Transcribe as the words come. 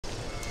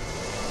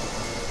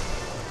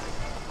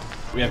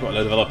We have got a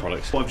load of other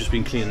products. What I've just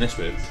been cleaning this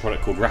with, a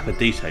product called Rapid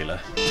Detailer.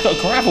 It's got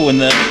gravel in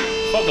the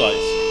fog lights.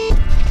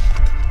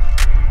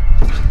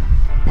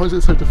 Why is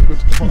it so difficult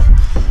to come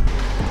off?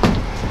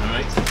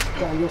 Alright.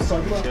 Down your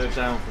side. Go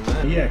down from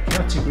there. Yeah,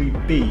 category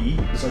B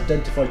is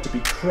identified to be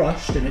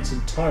crushed in its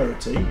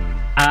entirety.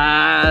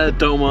 I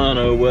don't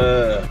wanna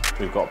work.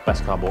 We've got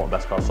best car bought,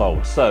 best car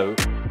sold. So,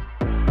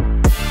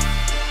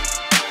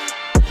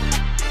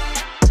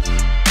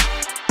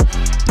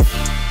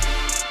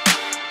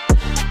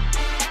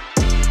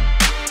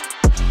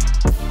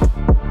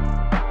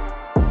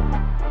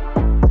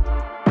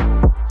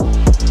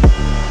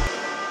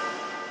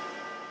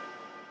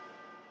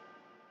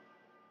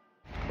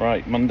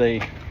 right,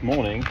 Monday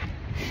morning,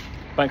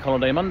 bank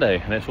holiday Monday,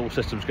 and it's all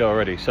systems go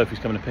already. Sophie's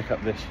coming to pick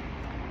up this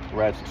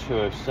red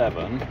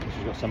 207.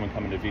 She's got someone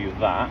coming to view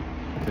that.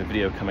 There's a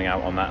video coming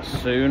out on that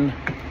soon.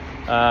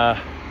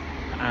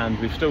 And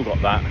we've still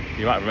got that,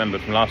 you might have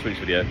remembered from last week's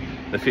video,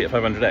 the Fiat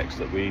 500X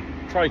that we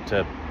tried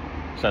to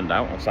send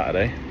out on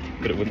Saturday,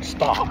 but it wouldn't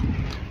start.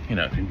 You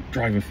know, been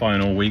driving fine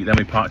all week, then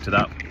we parked it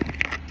up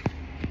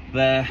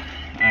there,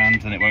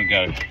 and then it won't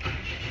go.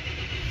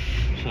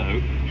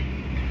 So,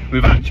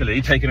 we've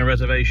actually taken a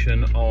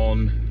reservation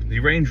on the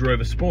Range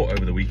Rover Sport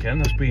over the weekend.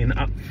 That's been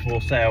up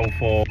for sale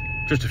for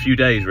just a few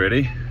days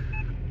really,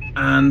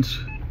 and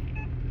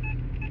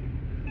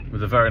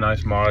with a very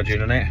nice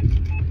margin in it.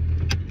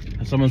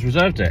 And someone's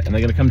reserved it, and they're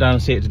going to come down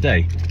and see it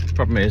today. The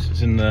problem is,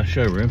 it's in the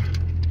showroom,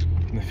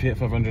 and the Fiat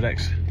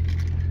 500X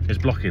is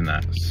blocking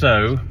that.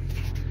 So,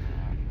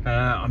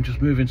 I'm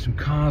just moving some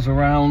cars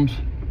around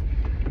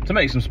to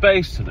make some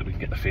space so that we can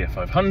get the Fiat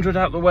 500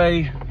 out the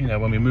way. You know,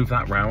 when we move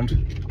that round,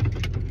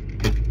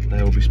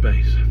 there will be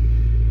space.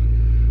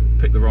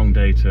 Picked the wrong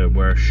day to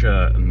wear a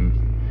shirt, and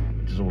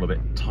it's all a bit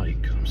tight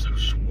because I'm so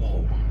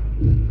swole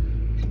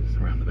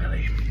around the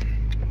belly.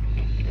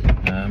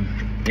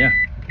 Yeah,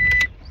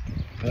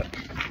 but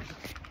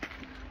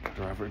I'd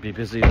rather it be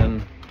busy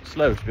than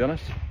slow, to be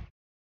honest.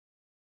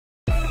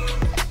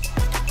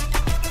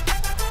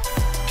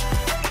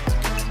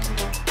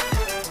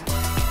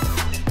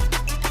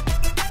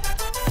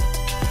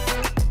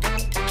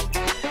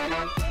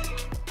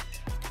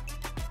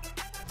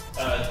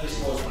 This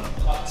was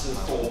up to the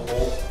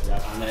forecourt,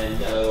 and then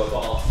yellow a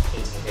bath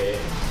into here.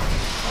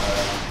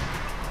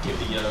 Give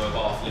the yellow a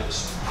bath lift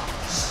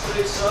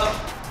splits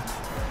up.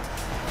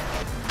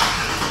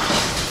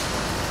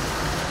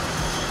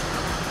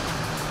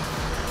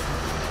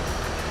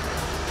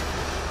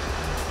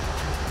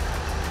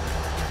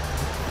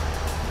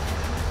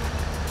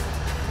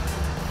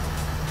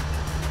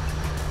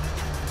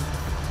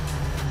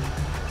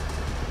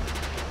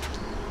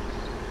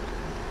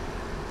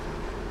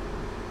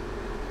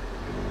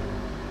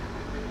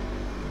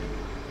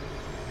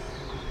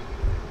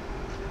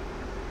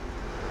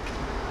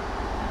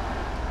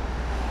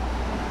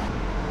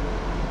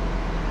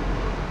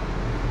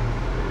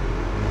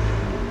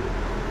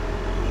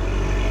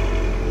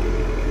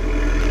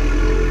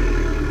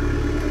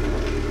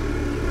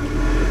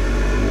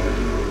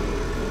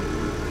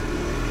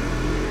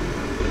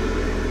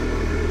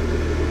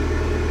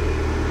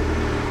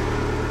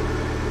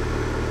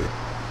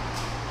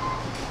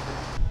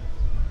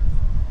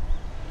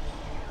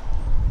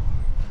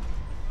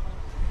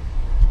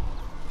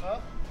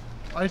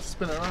 I need to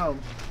spin it around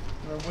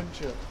and then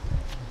winch it.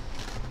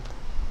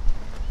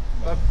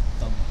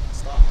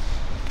 Start.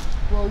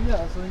 Well,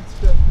 yeah, so I need to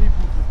get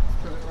people to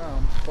spin it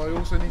around, but I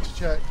also need to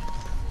check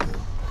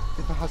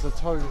if it has a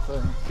toe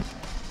thing.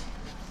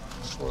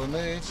 That's what I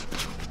need.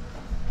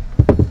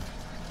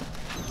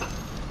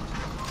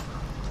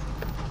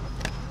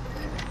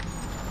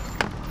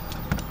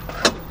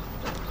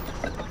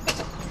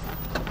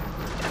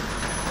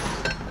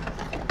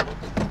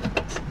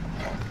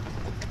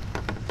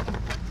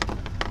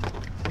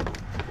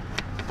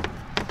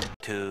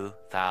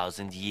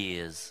 2,000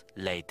 years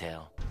later.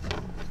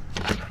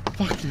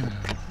 Fuck yeah.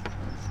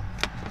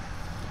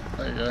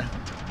 There you go.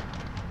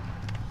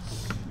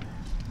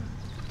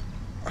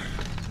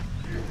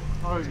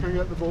 Alright, go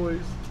get the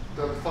boys.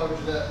 The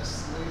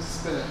 500X, we need to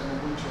spin it and then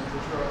winch it into the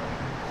truck.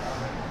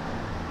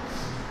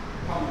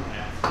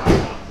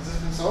 Has this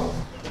been sold?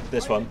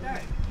 This one.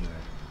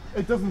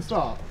 It doesn't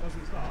start.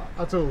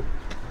 At all.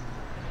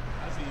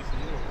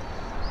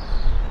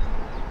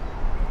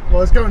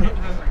 Well, it's going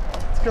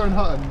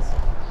Hutton's.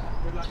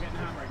 Good luck getting the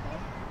handbrake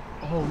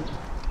on.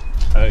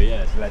 Oh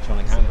yeah, it's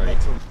electronic handbrake.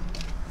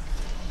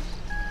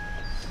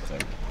 Is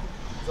it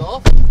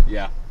off?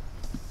 Yeah.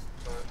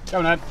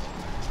 Go Ned.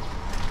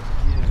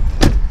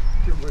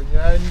 Give it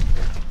again.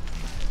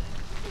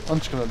 I'm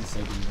just going to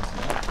say nah,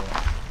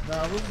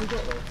 what have we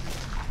got though?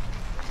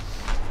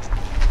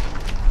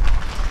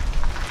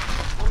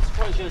 I'm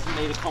surprised you hasn't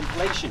made a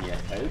compilation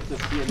yet, though, of the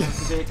amount of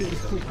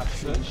vehicles that we've had to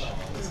switch.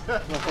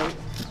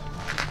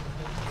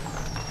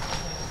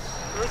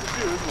 There is a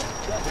few, isn't it?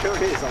 There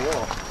is a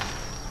lot.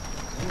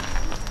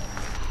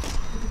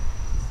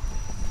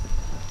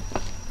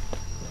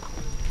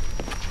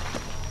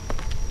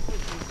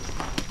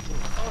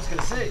 I was going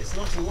to say, it's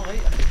nice and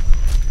light.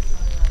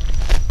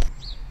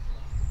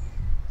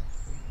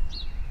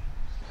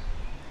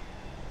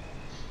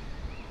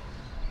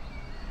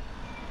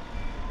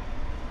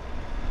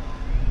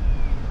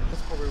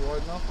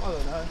 I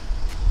don't know.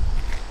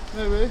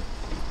 Maybe. We'll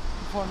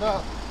find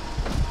out.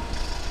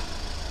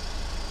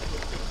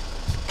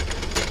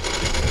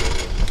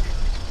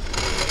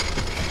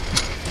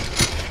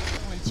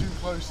 Definitely too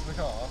close to the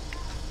car.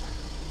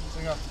 So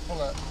you have to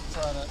pull it,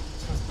 turn it,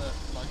 twist it,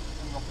 like,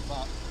 and rock it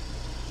back.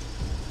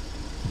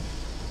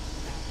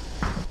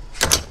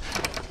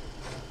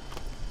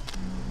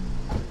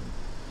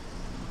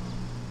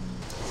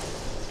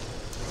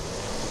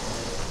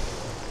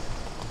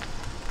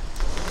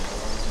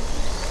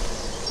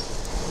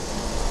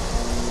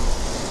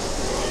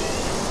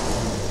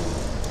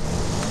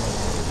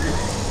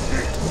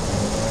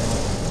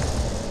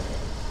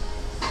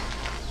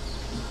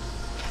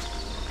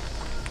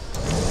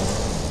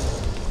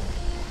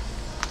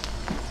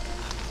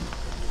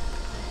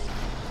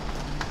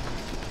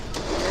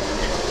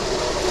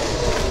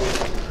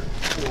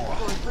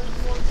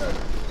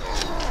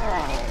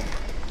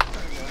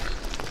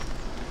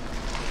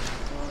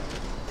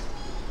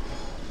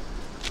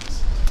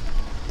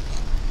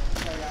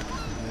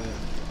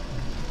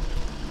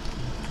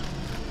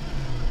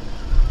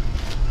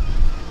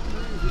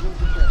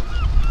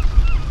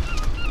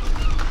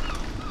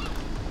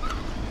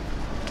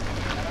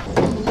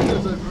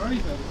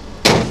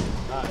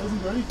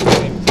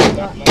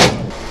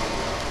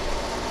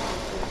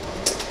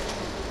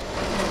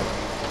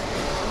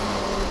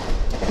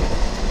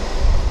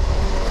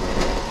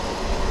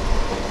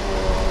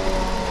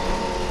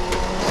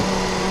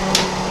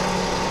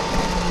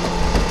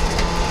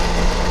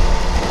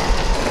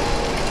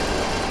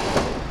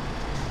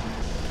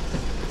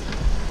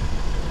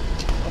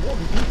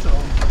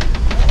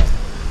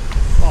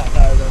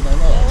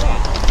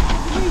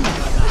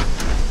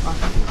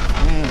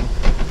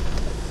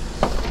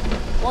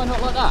 Why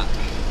not like that?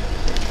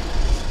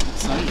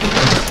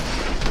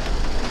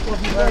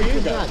 Where are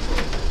you going?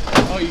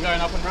 Oh, you're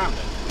going up and round it?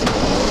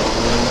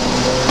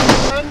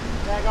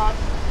 Yeah, go on.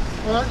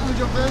 Alright, let me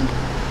jump in.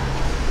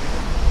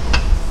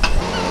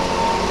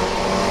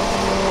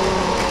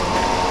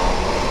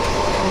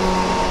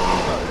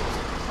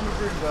 I'm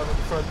agreeing with that with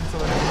the front until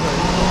I hit the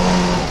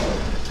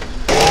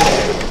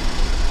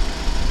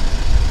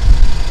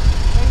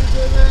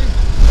brake.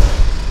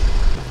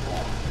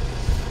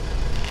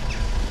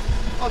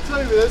 I'll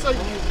tell you, there's like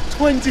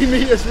 20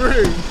 metres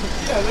room.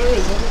 Yeah, there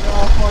is. I don't know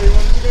how far you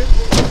wanted to go.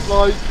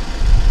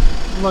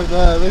 Like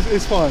there,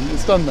 it's fine,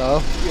 it's done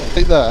now. Yeah.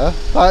 Right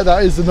there,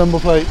 that is the number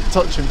plate,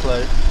 touching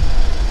plate.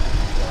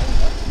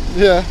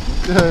 Yeah,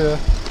 yeah, yeah.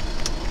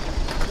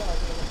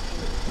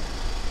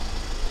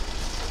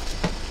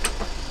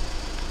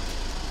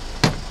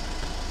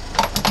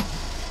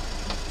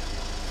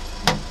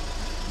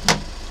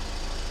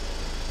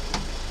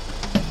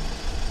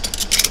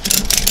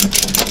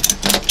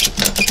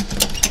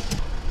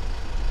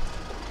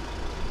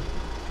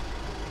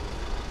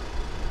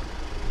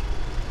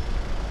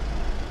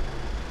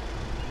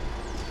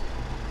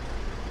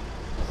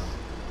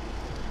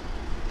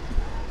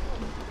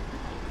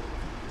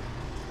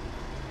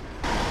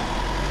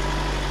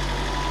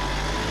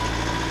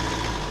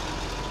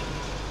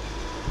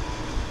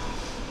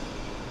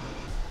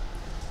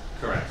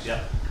 Correct,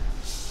 yep.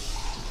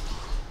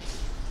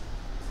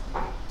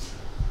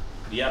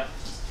 Yep.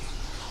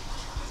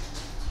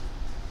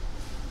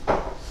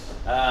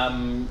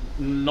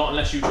 Not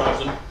unless you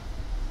charge them.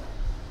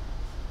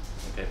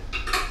 Okay.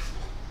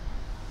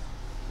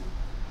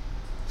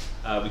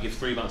 We give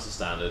 3 months of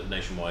standard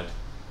nationwide.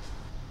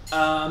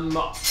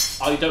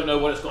 I don't know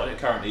what it's got in it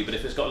currently, but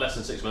if it's got less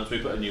than 6 months, we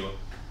put a new one.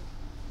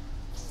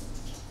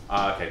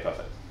 Okay,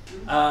 perfect.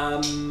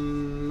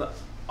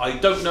 I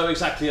don't know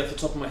exactly off the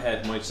top of my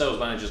head. My sales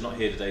manager's not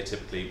here today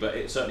typically, but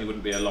it certainly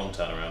wouldn't be a long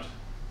turnaround.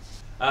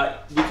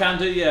 You can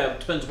do, yeah,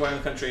 depends where in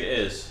the country it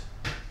is.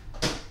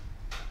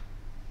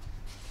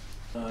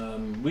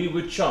 We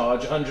would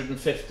charge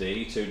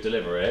 150 to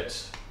deliver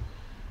it.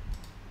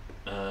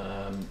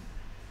 I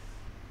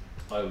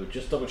would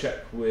just double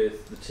check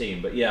with the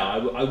team, but yeah,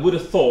 I would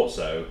have thought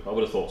so. I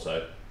would have thought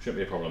so. Shouldn't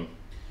be a problem.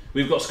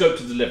 We've got scope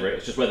to deliver it.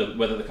 It's just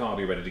whether the car will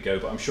be ready to go,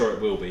 but I'm sure it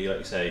will be. Like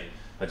you say,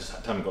 I just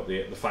haven't got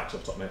the facts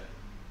off the top of my head.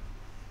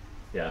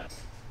 Yeah.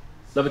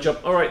 Love a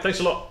job. All right. Thanks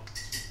a lot.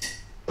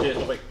 Cheers.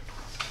 Bye.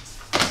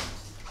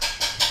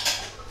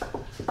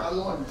 That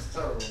line is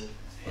terrible.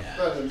 Yeah.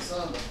 Better than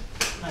Sunday.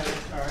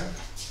 Alright.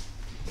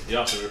 You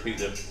have to repeat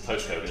the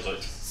postcode. It's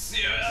like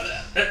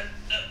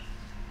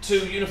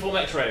 2 uniform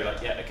X-ray.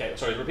 Like, yeah, okay.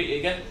 Sorry, repeat it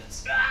again.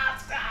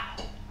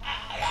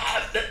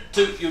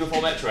 2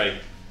 uniform X-ray.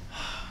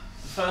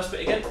 First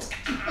bit again. It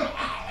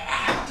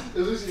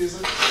was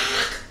literally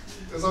like,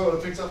 as I would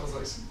have picked up, I was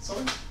like,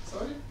 sorry?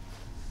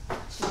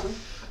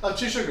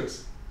 2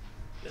 sugars.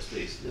 Yes,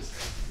 please. Yes,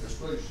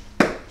 please.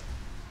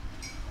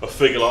 A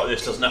figure like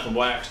this doesn't happen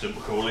by accident,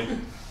 we're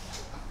calling.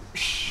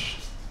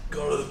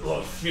 Got a lot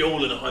of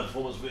fuel in a high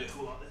performance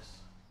vehicle like this.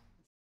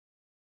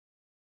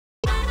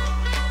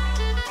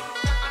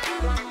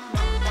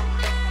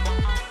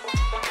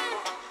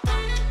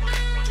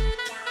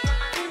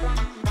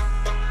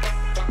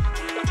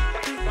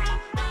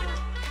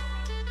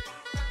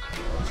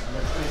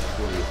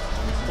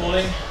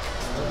 Morning.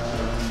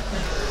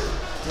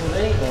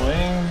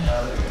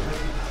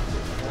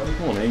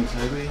 Morning,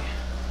 Toby.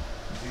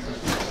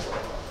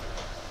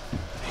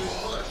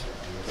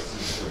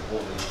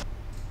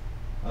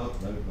 Oh,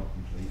 no, not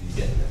completely.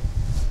 Getting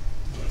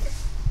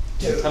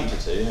it. Tempted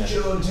to, yeah.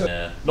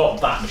 Yeah.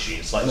 Not that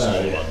machine, slightly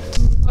smaller one.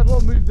 I'd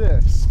want to move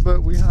this,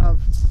 but we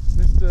have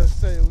Mr.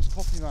 Sales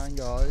Coffee Man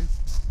guy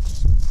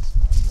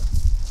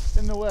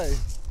in the way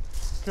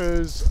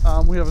because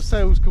we have a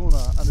sales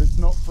corner and it's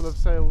not full of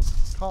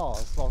sales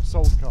cars, like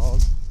sold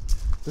cars.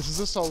 This is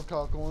a sold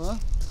car corner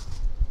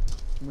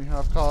and we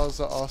have cars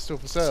that are still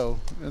for sale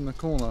in the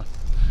corner.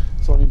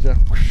 So I need to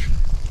whoosh,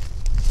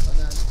 and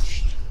then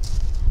whoosh.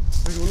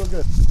 Make it all look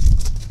good.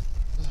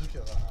 Look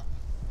at that.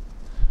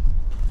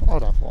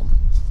 I'd have one.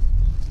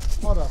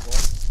 I'd have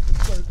one.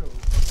 It's so cool.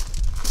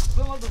 I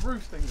don't like the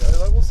roof thing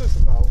though. Like, what's this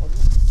about?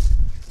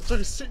 It's like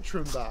a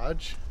Citroen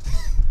badge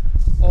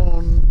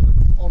on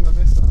the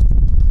Nissan.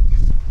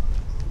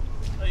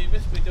 Oh, you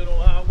missed me doing all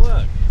that hard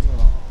work.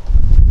 Oh.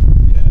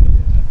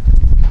 Yeah.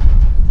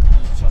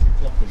 It's like a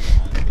clock in your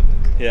hand. And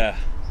then Yeah.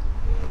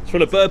 It's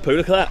full of bird poo,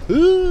 look at that.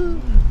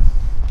 Ooh.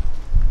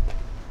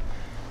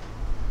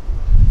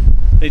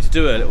 Need to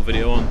do a little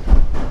video on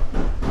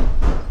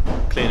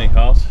cleaning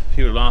cars.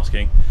 People are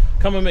asking.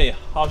 Come with me.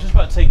 I was just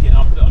about to take it and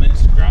I'll put it on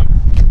Instagram.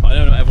 But I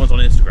know not everyone's on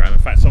Instagram. In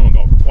fact, someone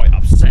got quite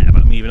upset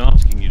about me even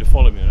asking you to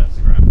follow me on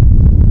Instagram.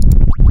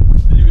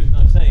 The only reason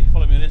I say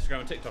follow me on Instagram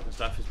and TikTok and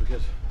stuff is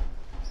because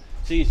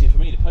it's easier for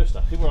me to post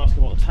stuff. People were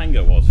asking what the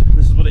Tango was.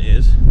 This is what it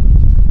is.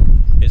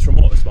 It's from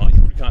Motorsmart. You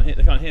probably can't hear.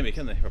 They can't hear me,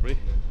 can they? Probably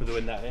with the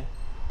wind out here.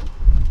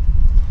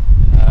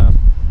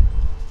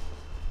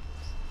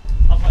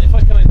 I was like, if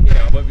I come in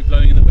here, I won't be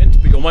blowing in the wind,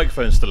 but your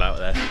microphone's still out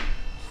there.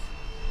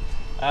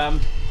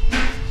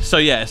 So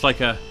yeah, it's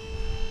like a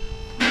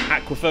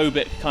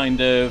aquaphobic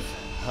kind of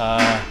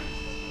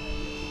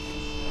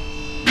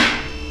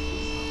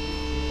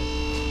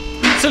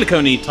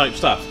silicone-y type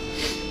stuff.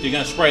 You're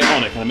going to spray it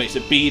on, it kind of makes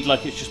it bead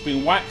like it's just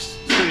been waxed.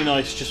 It's really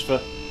nice just for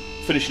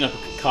finishing up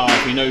a car.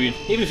 If you know,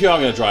 even if you are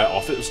going to dry it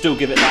off, it will still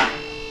give it that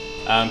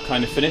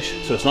kind of finish.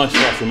 So it's nice for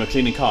us when we're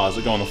cleaning cars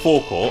that go on the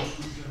forecourt,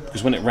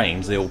 because when it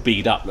rains they all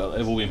bead up,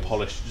 they've all been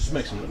polished. It just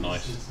makes them look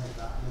nice.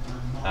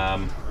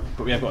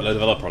 But we have got a load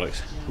of other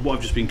products. What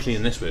I've just been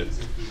cleaning this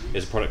with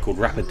is a product called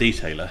Rapid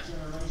Detailer.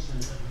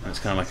 And it's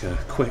kind of like a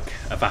quick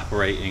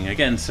evaporating,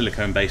 again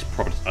silicone based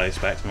product I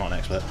expect, I'm not an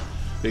expert.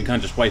 But you can kind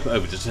of just wipe it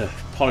over just to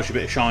polish a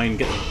bit of shine,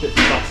 get bits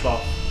of dust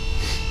off.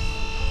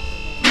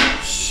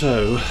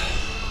 So,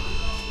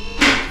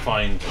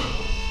 find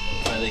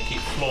where they keep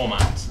floor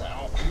mats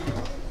now.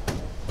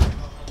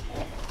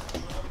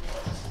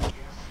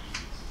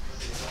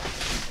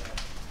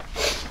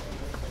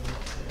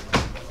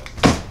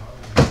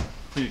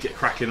 We need to get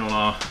cracking on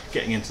our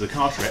getting into the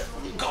car trade.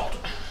 God,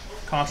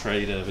 car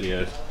trade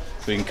videos.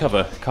 We can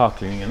cover car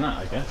cleaning in that,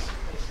 I guess.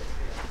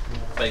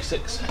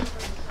 Basics.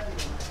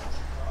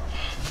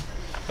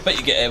 I bet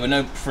you get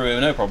it through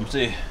with no problems, do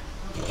you?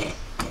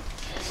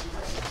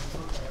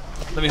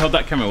 Let me hold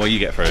that camera while you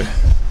get through.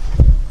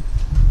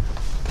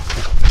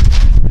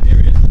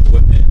 Here he is,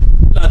 whip it.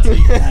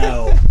 Bloody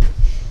hell!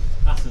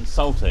 That's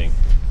insulting.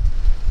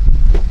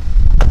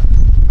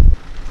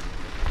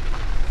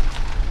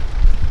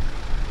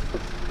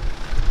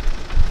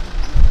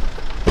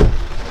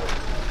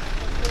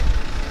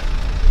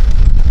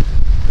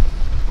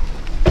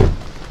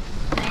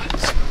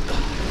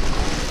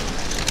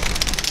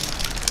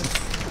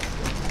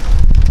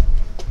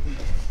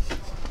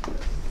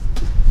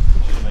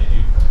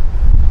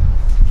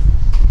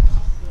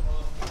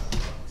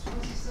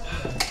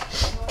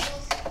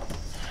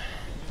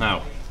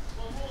 Now,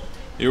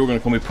 you're all going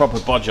to call me proper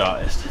bodge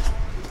artist,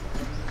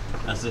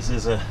 as this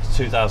is a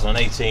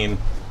 2018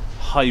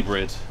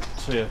 hybrid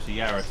Toyota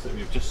Yaris that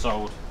we've just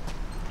sold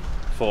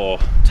for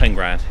 10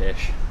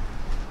 grand-ish.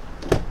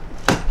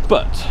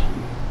 But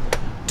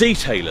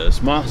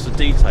detailers, master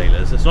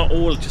detailers, it's not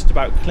all just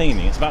about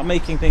cleaning, it's about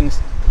making things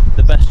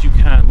the best you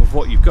can with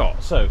what you've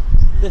got. So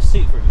this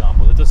seat, for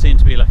example, there does seem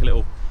to be like a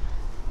little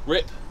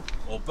rip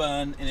or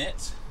burn in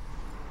it.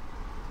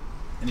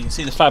 And you can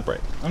see the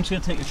fabric. I'm just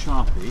going to take a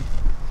Sharpie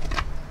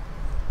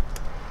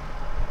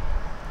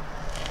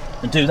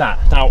and do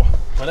that. Now,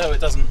 I know it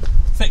doesn't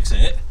fix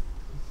it,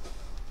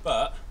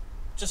 but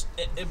just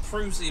it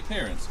improves the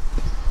appearance.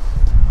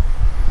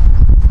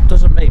 It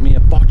doesn't make me a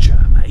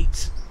botcher,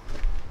 mate.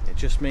 It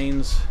just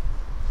means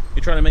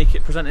you're trying to make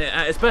it, present it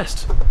at its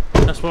best.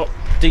 That's what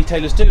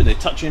detailers do. They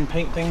touch in,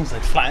 paint things, they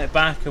flatten it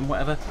back and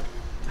whatever.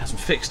 Hasn't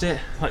fixed it.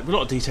 Like a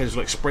lot of detailers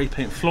like spray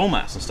paint floor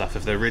mats and stuff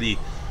if they're really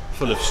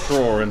full of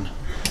straw, and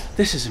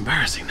this is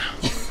embarrassing now.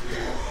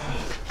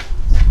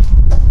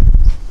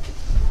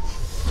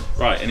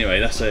 Right, anyway,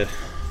 that's a...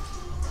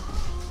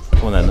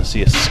 Come on then, let's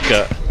see a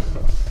skirt.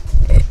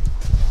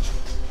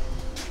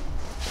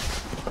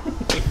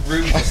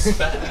 Room to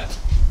spare.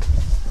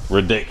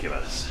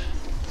 Ridiculous.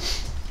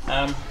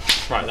 Right,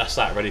 that's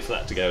that, ready for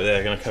that to go.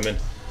 They're going to come in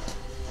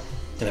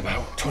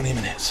about 20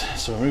 minutes.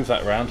 So we'll move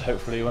that around,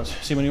 hopefully you want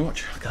to see when you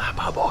watch. Look at that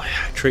bad boy.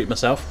 Treat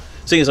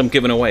myself. Seeing as I'm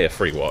giving away a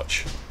free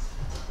watch,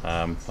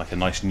 like a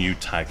nice new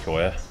tag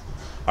here,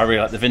 I I really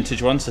like the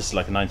vintage ones. This is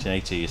like a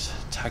 1980s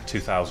Tag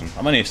 2000.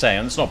 I'm only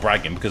saying, it's not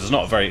bragging because it's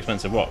not a very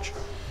expensive watch,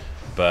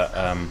 but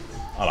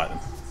I like them.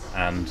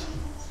 And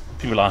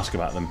people ask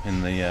about them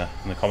in the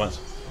comments.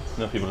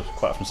 You know, people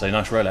quite often say,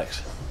 nice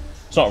Rolex.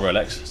 It's not a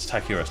Rolex, it's a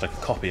Tag Heuer. It's like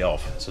a copy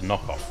of. It's a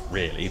knockoff,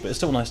 really, but it's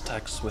still a nice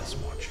Tag Swiss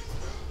watch.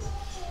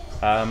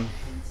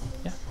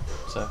 Yeah,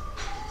 so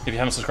if you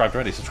haven't subscribed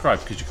already, subscribe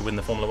because you could win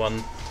the Formula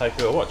 1 Tag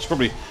Heuer watch.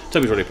 Toby's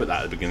already put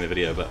that at the beginning of the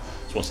video, but I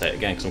just want to say it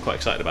again because I'm quite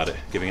excited about it,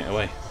 giving it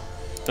away.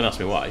 Don't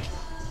ask me why.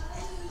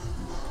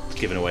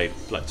 Giving away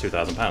like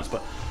 £2,000,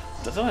 but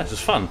I don't know, it's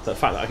just fun. The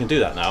fact that I can do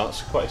that now,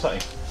 it's quite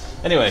exciting.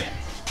 Anyway,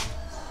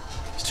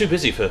 it's too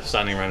busy for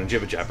standing around and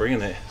jibber jabbering,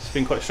 and it's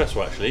been quite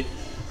stressful actually.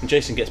 When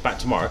Jason gets back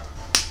tomorrow,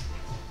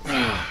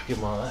 give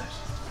him one of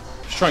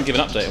those. Just try and give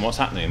an update on what's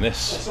happening in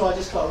this. That's why I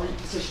just got to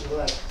reposition the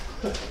leg.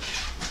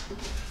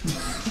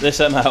 This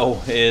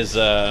ML is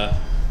took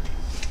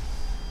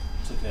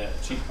a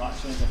cheap car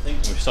accident, I think,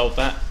 and we've sold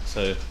that.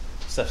 So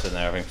Steph's in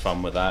there having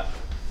fun with that.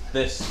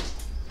 This,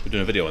 we're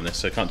doing a video on this,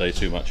 so I can't tell you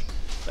too much.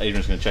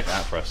 Adrian's going to check it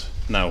out for us.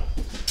 Now,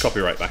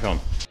 copyright back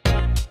on. To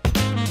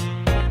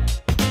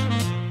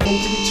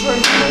be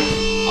truthful,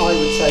 I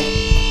would say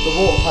the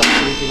water pump's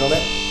leaking on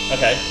it.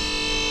 Okay.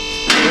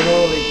 And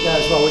normally there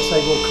as well, which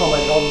they will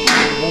comment on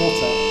the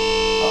water.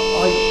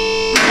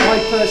 I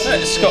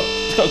personally It's got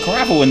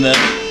gravel in the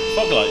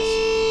fog lights.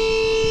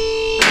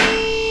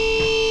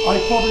 I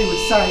probably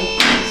would say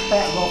it's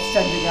better off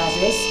sending as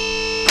is.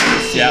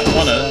 Yeah,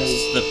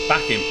 it's the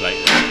backing plate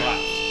that's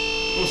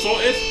collapsed. All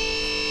sorted?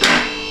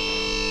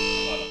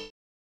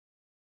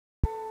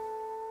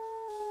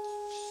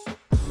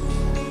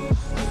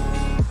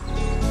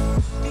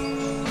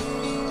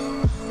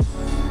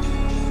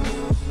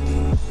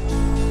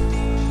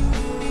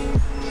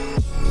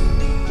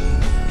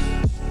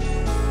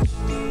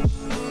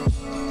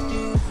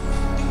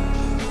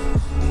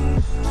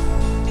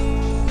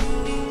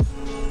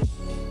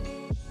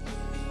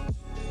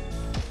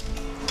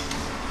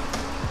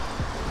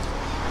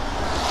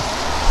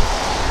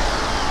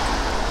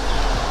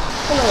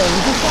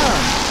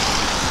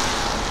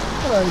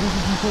 Hello, this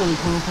is Corey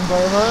calling from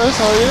Berrow Motors,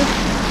 how are you?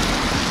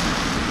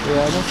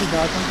 Yeah, not too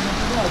bad, thank you, not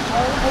too bad. I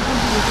wanted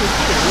to do a quick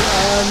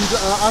and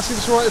ask if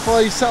it's alright if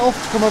I set off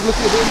to come have a look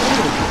at it in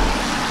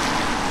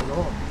the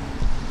morning.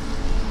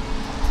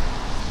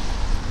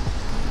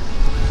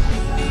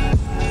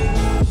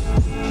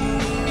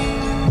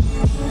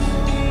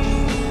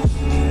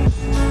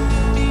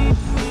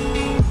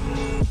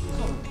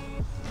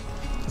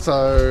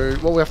 So,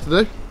 what we have to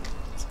do,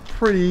 it's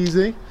pretty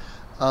easy.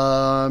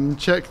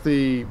 Check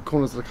the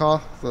corners of the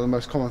car. They're the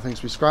most common things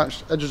to be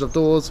scratched. Edges of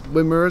doors,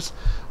 wind mirrors,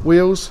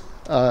 wheels,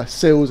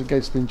 seals in case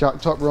it's been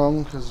jacked up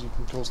wrong, because you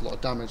can cause a lot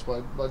of damage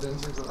by doing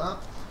things like that.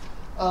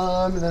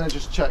 And then I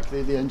just check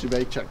the engine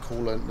bay, check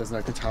coolant. There's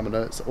no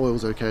contaminants.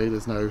 Oil's okay.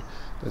 There's no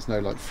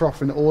like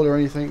froth in the oil or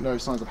anything. No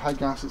signs of head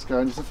gaskets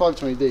going. It's a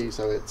 520D,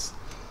 so it's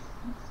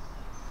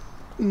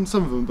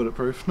some of them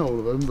bulletproof, not all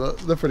of them, but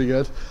they're pretty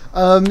good.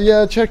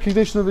 Yeah, check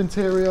condition of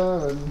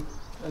interior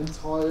and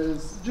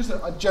tyres, just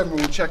a general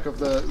check of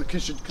the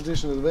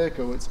condition of the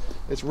vehicle.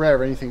 It's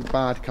rare anything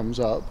bad comes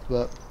up,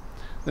 but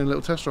then a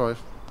little test drive,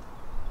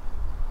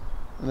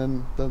 and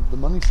then the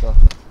money stuff.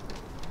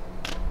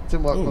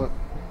 Didn't work on it.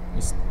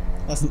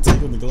 Hasn't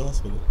taken the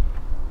glass with it.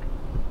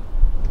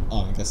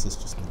 Oh, I guess it's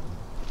just not.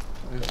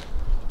 Yeah.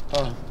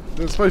 Oh,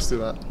 they were supposed to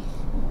do that.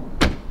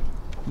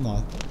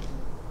 No.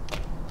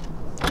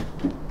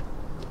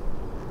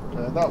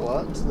 Okay, that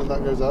works, and then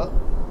that goes up.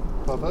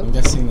 Perfect. I'm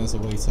guessing there's a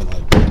way to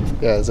like.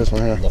 Yeah, there's this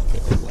one here. Lock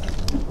it or whatever.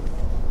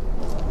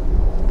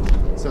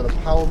 So the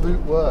power boot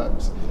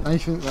works.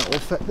 Anything that will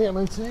affect the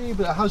MOT,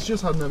 but it has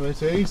just had an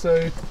MOT, so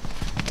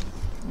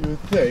you would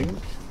think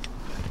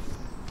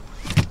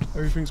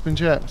everything's been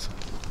checked.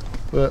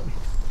 But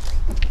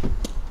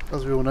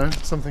as we all know,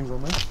 some things are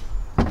missed.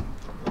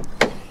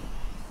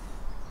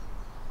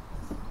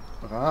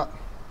 Look at that.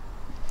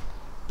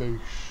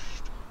 Boost.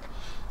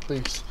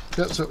 Boost.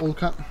 Yep, so all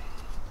cut.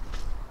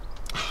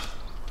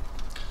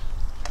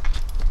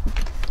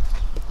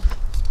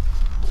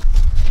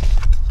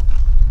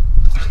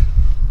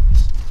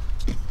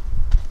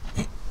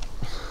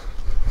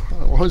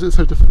 Why is it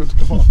so difficult to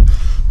come off?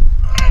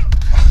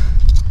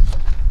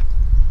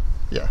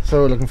 Yeah, so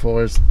what we're looking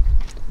for is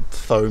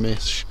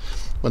foamish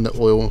when the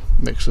oil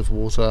mixes with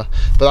water,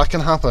 but that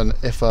can happen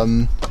if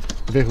the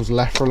vehicle's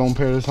left for a long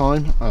period of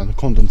time and the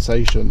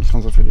condensation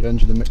comes up through the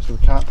engine and mixes with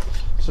the cap.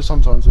 So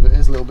sometimes if it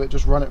is a little bit,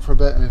 just run it for a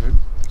bit, and if it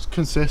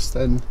consists,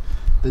 then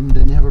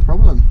you have a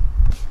problem.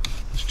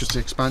 It's just the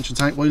expansion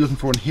tank. What you're looking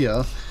for in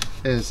here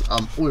is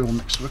oil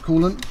mixed with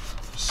coolant.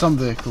 Some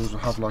vehicles will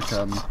have like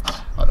an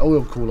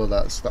oil cooler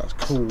that's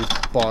cooled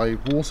by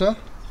water,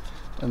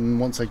 and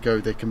once they go,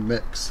 they can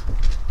mix.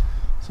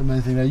 So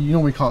main thing there, you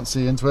normally can't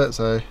see into it,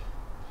 so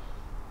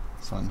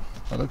it's fine.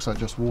 That looks like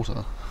just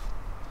water.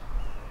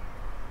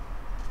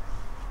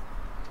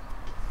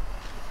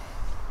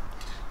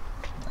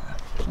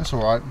 That's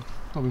all right.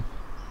 Probably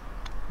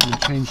been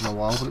changed in a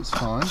while, but it's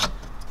fine.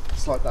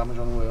 Slight damage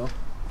on the wheel,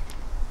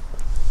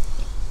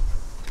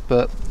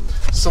 but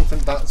something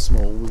that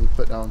small we would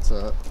put down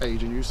to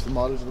age and use of the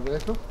mileage of the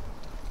vehicle.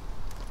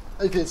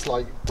 If it's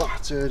like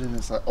battered and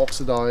it's like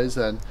oxidized,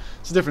 then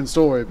it's a different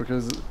story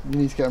because you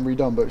need to get them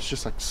redone, but it's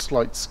just like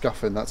slight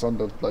scuffing that's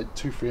under like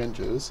 2-3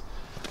 inches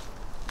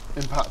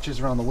in patches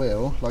around the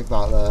wheel like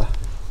that there.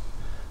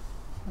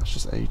 That's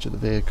just age of the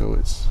vehicle.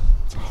 It's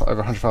over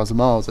 100,000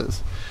 miles.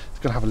 It's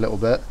gonna have a little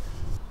bit.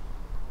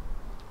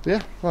 But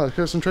yeah, well, let's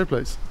go some trade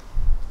plates.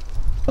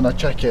 And I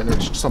check it and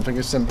it's something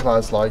as simple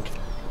as like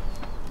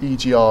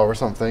EGR or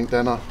something,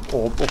 then or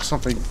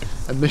something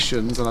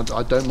emissions, and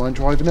I don't mind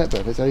driving it.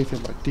 But if it's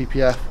anything like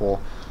DPF or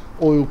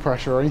oil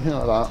pressure or anything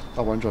like that,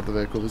 I won't drive the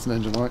vehicle. There's an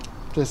engine light.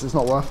 Just it's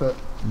not worth it.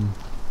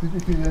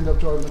 If you end up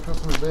driving a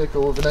customer's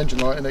vehicle with an engine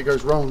light and it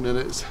goes wrong, then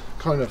it's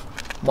kind of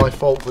my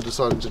fault for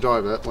deciding to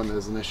drive it when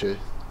there's an issue.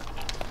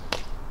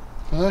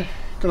 Okay,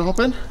 gonna hop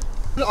in.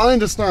 I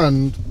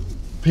understand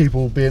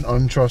people being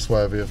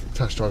untrustworthy of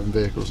test driving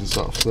vehicles and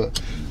stuff,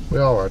 but we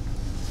are a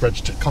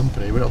registered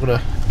company. We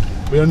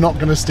are not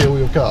gonna steal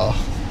your car.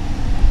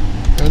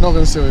 We're not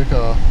gonna steal your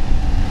car.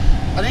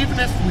 And even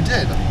if we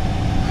did,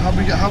 how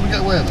we get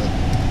away with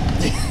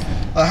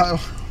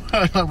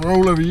it? We're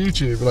all over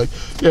YouTube. We're like,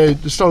 yeah,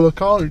 you stole a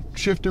car,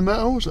 shifting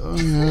metals.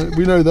 Yeah,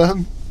 we know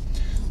them.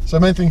 So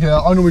main thing here,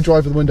 I normally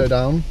drive with the window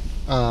down,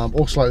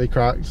 or slightly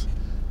cracked,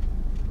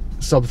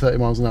 sub 30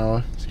 miles an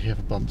hour. So you hear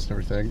the bumps and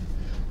everything.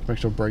 Make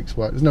sure brakes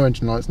work. There's no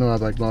engine lights, no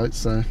airbag lights,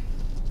 so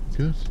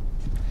good.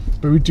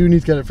 But we do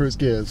need to get it through its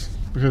gears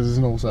because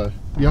there's also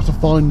you have to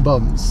find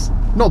bumps,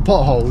 not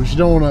potholes. You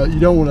don't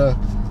want to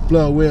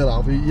blow a wheel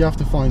out. But you have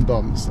to find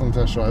bumps on a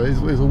test drive.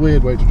 It's a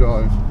weird way to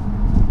drive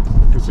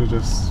because you're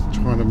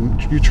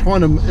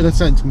trying to in a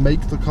sense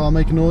make the car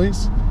make a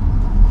noise,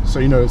 so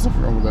you know there's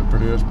nothing wrong with it.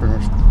 That's pretty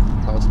much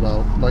how it's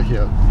about. Like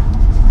here,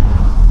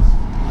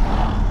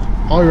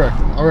 I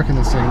reckon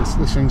this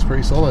thing's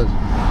pretty solid.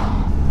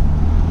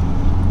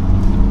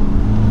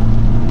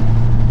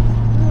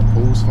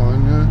 All's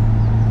fine, yeah.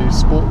 Do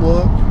sport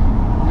work,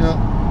 yeah.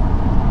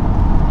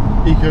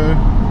 Eco,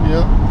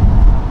 yeah.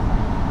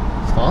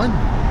 It's fine.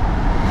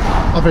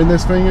 I think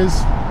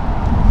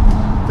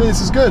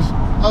this is good.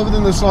 Other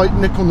than the slight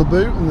nick on the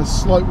boot and the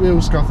slight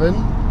wheel scuffing,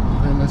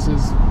 I think this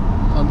is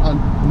a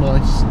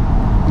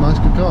nice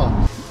good car.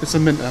 It's a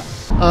minter.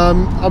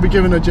 I'll be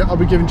giving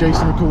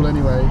Jason a call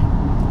anyway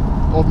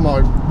of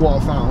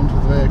what I found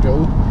with the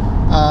vehicle.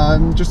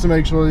 Just to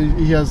make sure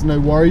he has no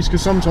worries,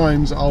 because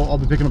sometimes I'll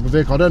be picking up a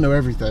vehicle, I don't know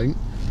everything.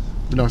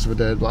 It'd be nice if I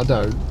did, but I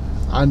don't.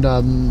 And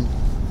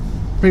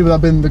people that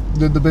have been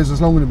the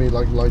business longer than me,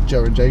 like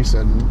Joe and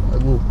Jason,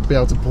 will be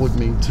able to point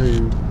me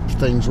to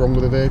things wrong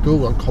with the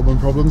vehicle and common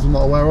problems I'm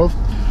not aware of.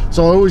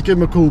 So I always give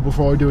him a call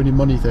before I do any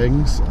money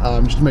things,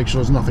 just to make sure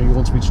there's nothing he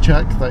wants me to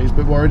check that he's a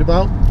bit worried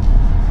about.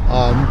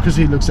 Because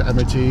he looks at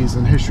MOTs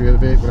and history of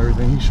the vehicle and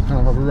everything, he should kind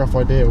of have a rough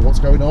idea of what's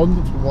going on,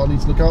 what I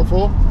need to look out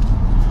for.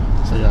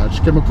 So yeah,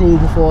 just give him a call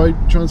before I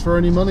transfer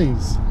any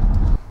monies.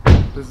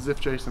 This is if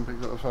Jason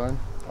picks up the phone.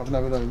 I've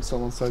never known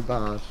someone so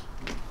bad.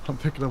 I'm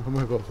picking up a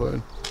mobile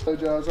phone. So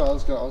Joe, I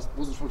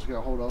wasn't supposed to get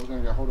a hold of. I was going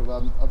to get a hold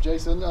of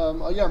Jason.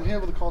 Yeah, I'm here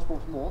with the car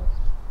sport for more.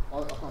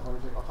 I can't find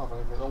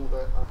anything wrong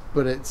with it.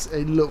 But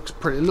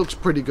it looks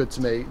pretty good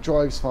to me. It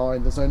drives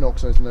fine. There's no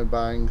knocks, there's no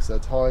bangs. The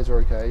tyres are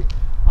okay.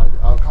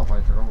 I can't find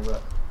anything wrong with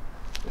it.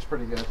 It's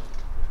pretty good.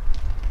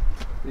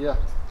 But yeah,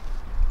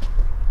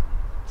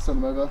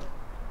 send them over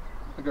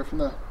and go from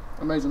there.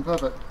 Amazing,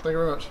 perfect. Thank you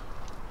very much.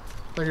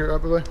 Thank you,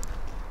 bye-bye.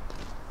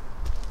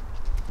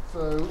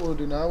 So what I'll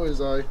do now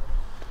is I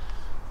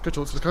go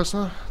talk to the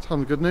customer, tell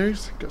them the good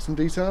news, get some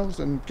details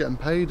and get them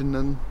paid, and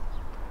then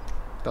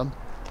done.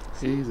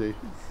 Easy.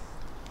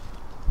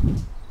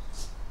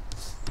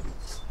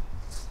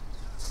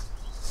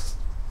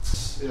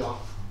 Yeah.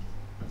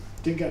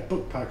 Didn't get a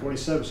book pack or any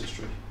service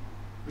history.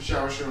 Which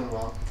shower was she on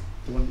about?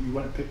 The one that you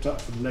went and picked up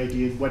from the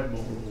lady in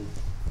Wedmore or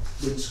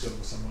Winscombe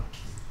or somewhere.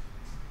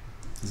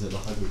 Is it the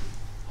hybrid?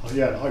 Oh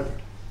yeah, the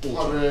hybrid.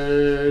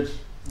 Hybrid.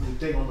 With a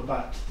ding on the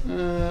back.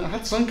 I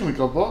had something in the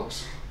glove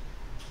box.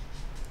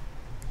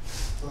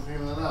 Nothing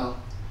in there now.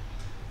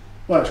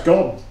 Well, it's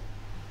gone.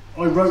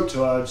 I wrote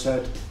to her and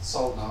said...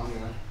 Sold now,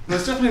 anyway.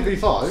 There's definitely a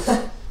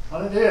V5.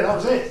 I didn't hear, that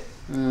was it.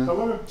 Yeah. I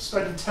wasn't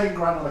spending 10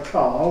 grand on a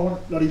car. I want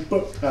a bloody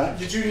book pack.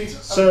 You do need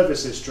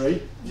service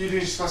history. You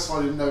need to specify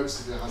in the notes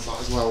if it has that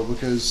as well,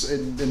 because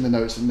in the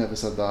notes it never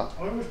said that.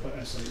 I always put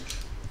SH.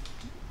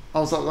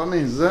 Oh, is that what that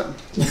means, is it?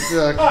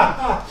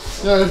 Yeah.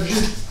 Yeah, if you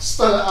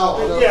spell it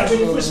out. Yeah, I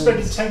mean, if we're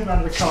spending 10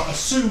 grand on a car,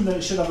 assume that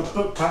it should have a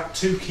book pack,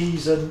 2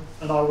 keys, and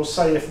I will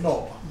say if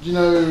not. You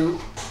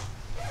know,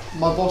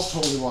 my boss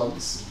told me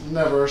once,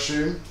 never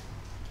assume.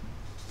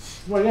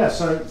 Well, yeah,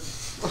 so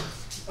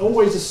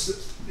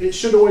it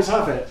should always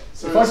have it.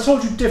 So if I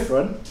told you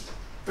different,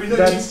 but you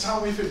don't need to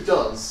tell me if it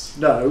does.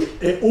 No,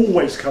 it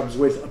always comes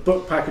with a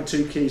book pack and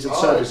 2 keys and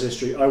service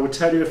history. I would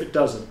tell you if it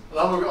doesn't. And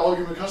I'm going to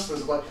argue with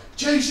customers like,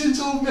 Jason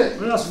told me.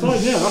 Well, that's fine,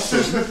 yeah, that's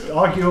just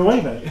argue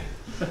away, mate.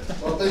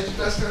 Well,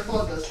 let's go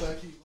find that spare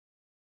key.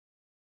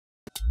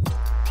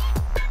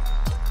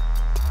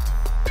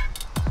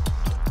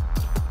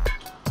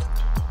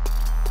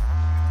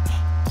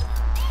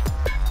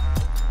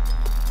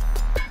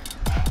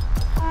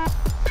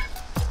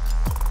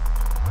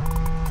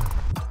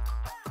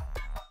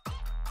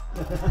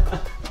 It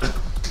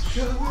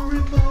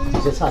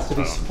just has to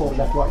be supported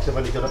left, right, so I've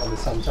only got it on the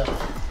centre. I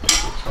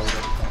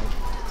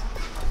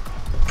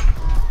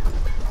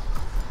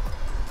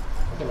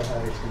don't know how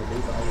it's going to be,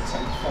 but I would say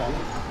it's fine.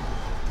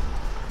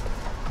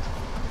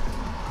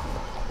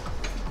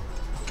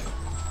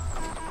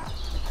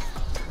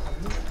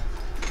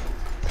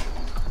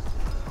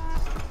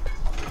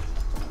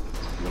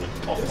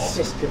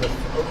 Just give it a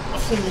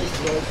fingers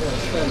right there.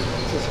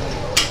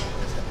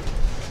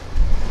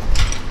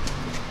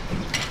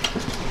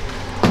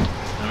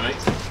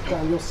 Alright,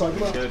 Down your side,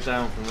 Mark. go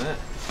down from there.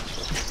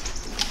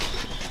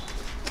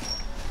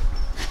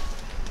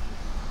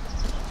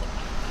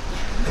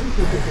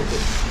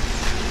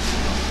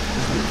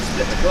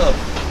 Split the glove.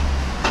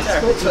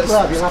 Split the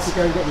glove, you'll have to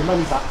go and get your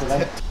money back for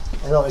that.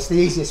 No, it's the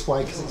easiest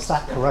way because it's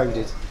that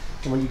corroded.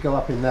 And when you go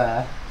up in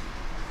there,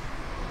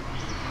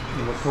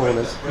 in the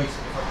corners.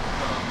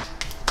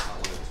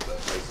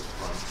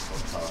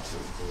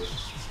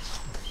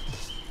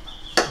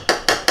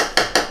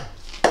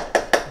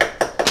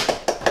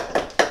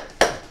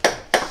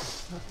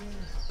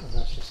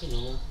 That's just a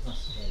normal.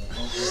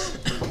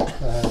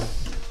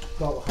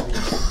 Bolt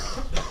holes.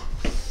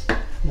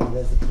 No,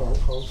 there's the bolt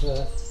holes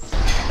there.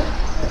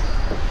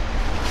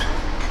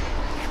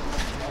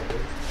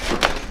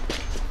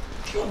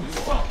 Oh,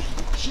 fuck!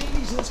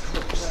 Jesus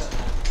Christ!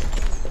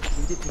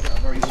 We did pick it up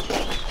very well.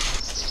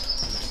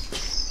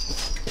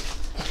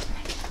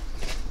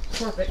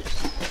 Perfect.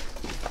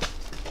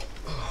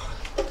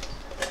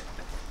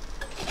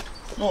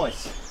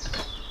 Nice.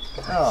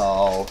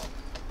 Oh.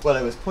 Well,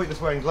 it was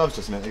pointless wearing gloves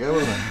just a minute ago,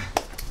 wasn't it?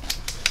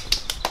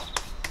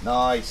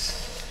 Nice.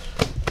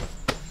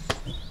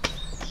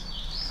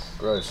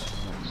 Gross.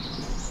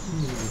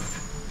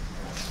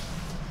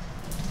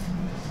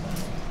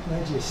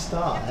 Where do you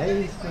start,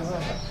 eh?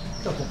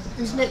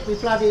 Isn't it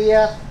with bloody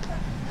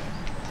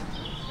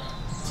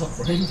Top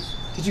ring.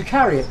 Did you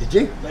carry it, did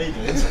you? They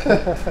did.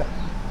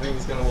 I think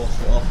he's going to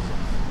wash it off.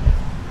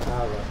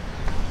 Ah, right.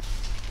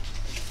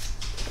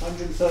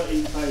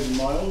 113,000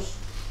 miles.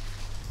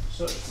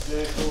 Search for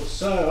vehicles.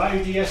 So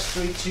Audi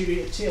S3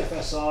 2-litre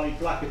TFSI,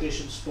 Black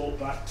Edition,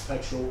 Sportback,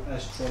 Petrol,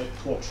 S-Tronic,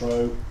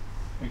 Quattro,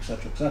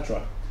 etc.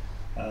 etc.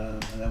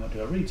 And then we'll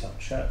do a retail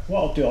check. What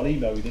I'll do, I'll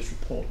email you this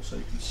report so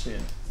you can see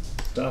it.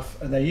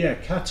 Stuff. And then yeah,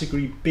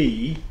 category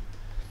B,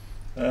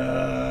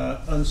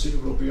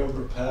 unsuitable beyond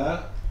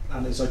repair,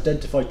 and is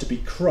identified to be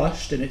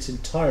crushed in its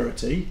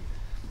entirety.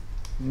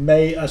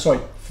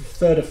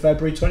 3rd of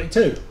February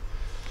 22.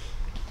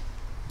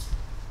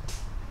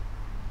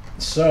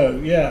 So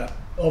yeah,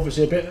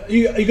 obviously a bit.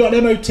 You got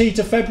an MOT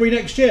to February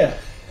next year.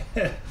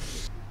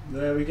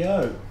 There we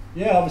go.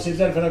 Yeah, obviously if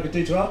there's anything I could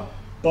do to help,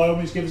 by all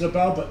means give us a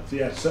bell. But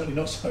yeah, certainly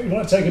not something you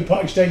want to take in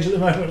part exchange at the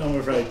moment, I'm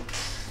afraid.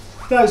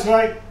 Thanks,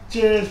 mate.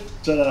 Cheers.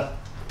 Ta-da.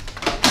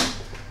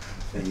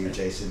 And you,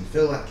 Jason.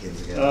 Phil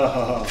Atkins again.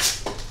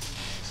 It's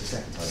the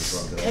second time he's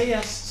wrong today.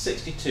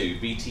 KS62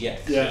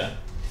 BTX. Yeah.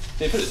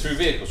 They put it through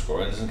vehicle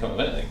score and it doesn't come up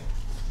with anything.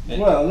 Yeah.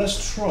 Well,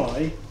 let's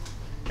try.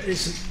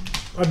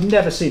 I've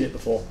never seen it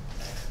before.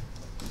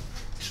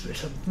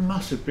 It's a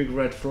massive big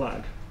red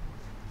flag.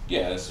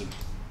 Yeah, it's a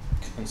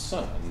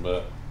concern,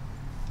 but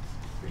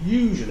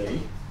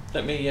Usually,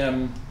 let me.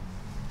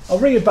 I'll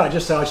ring it back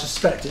just so I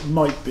suspect it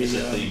might be. Is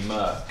it the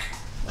Merc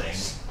thing?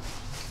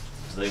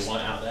 Do they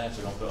want it out there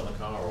to not put it on the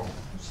car, or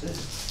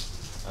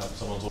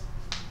someone's?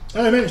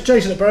 Hello, mate. It's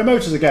Jason at Berrow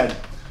Motors again.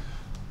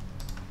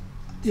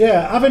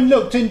 Yeah, having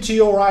looked into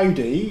your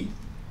Audi,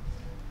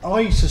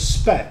 I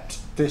suspect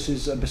this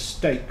is a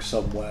mistake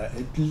somewhere.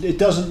 It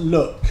doesn't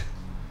look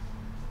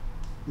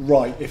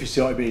right, if you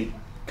see what I mean.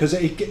 Because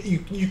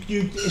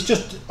it's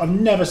just, I've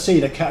never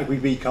seen a Category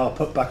B car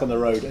put back on the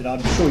road, and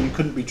I'm sure you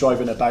couldn't be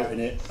driving about in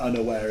it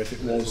unaware if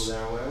it was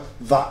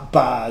that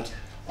bad.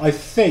 I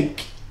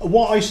think,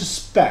 what I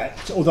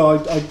suspect, although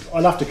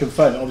I'll have to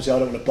confirm it, obviously I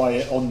don't want to buy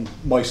it on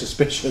my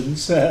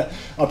suspicions, I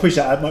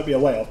appreciate that might be a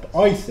way off, but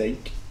I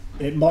think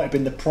it might have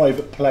been the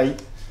private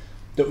plate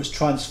that was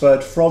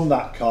transferred from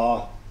that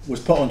car, was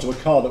put onto a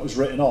car that was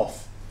written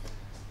off.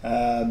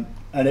 And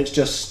it's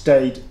just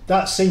stayed,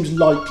 that seems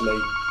likely.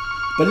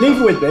 But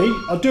leave it with me,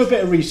 I'll do a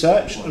bit of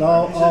research and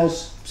I'll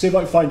see if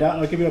I can find out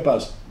and I'll give you a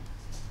buzz.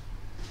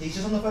 He's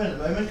just on the phone at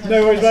the moment.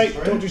 No worries, mate.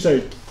 Talk to you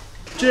soon.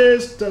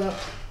 Cheers. Ta-da.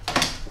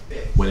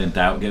 When in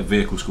doubt, get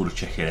Vehicle Score to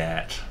check it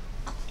out.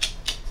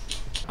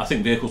 I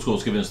think Vehicle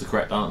Score's given us the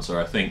correct answer.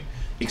 I think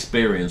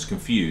Experience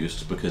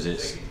confused because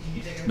it's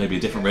maybe a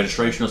different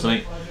registration or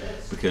something.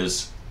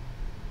 Because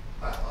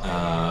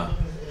there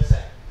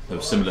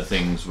were similar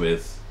things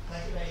with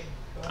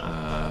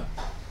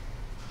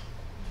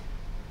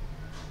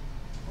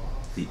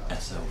the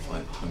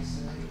SL500.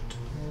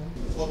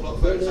 What block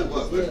phone does that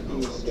work with?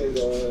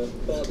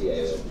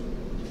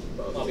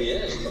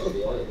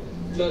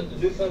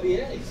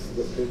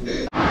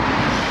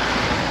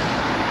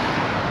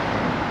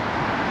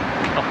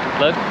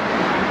 Load.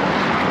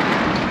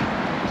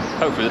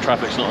 Hopefully the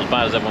traffic's not as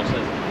bad as everyone says. I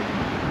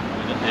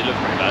mean, it looks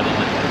pretty bad,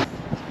 doesn't it?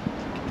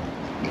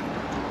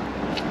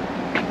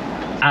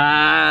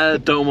 I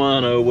don't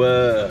wanna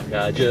work,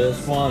 I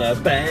just wanna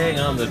bang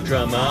on the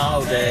drum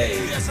all day.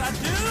 Yes, I do.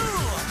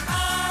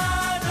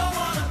 I don't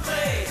wanna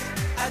play,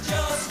 I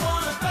just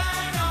wanna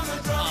bang on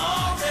the drum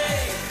all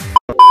day.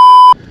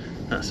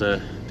 That's a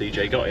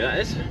DJ Gotti, that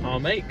is. Our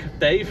mate,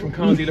 Dave from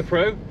Car Dealer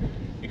Pro.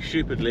 He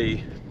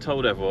stupidly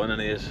told everyone in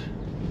his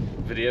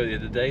video the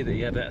other day that he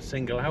had that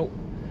single out.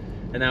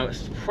 And now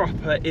it's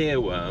proper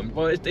earworm.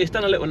 Well, it's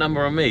done a little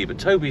number on me, but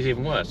Toby's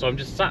even worse. So I'm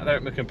just sat there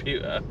at my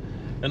computer,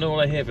 and all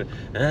I hear is,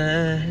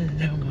 I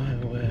don't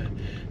wanna work,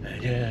 I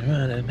just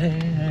wanna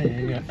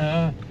bang.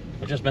 I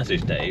just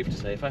messaged Dave to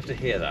say if I have to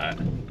hear that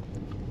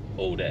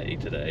all day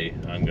today,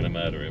 I'm gonna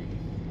murder him.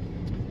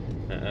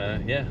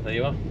 Yeah, there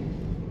you are.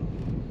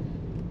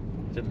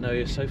 Didn't know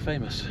he was so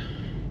famous.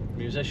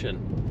 Musician,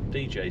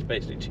 DJ, he's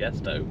basically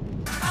Tiesto.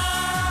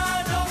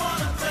 I don't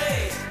wanna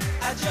play,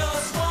 I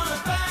just wanna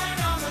bang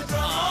on the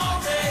drum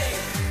all day.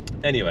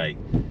 Anyway,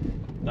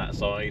 that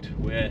side,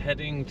 we're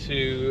heading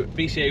to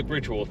BCA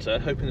Bridgewater,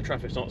 hoping the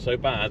traffic's not so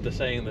bad. They're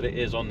saying that it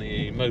is on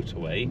the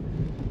motorway,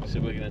 so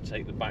we're going to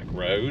take the back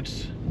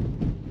roads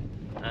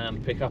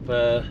and pick up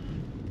a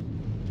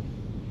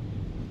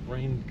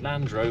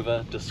Land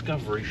Rover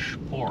Discovery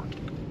Sport.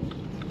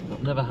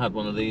 I've never had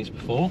one of these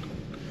before,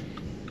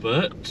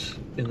 but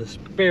in the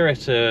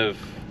spirit of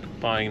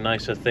buying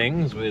nicer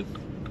things with,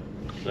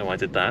 no, I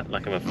did that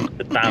like I'm a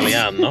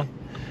Italiano.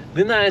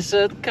 The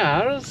nicer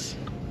cars.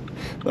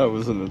 That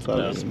was an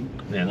Italian.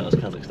 Yeah, that was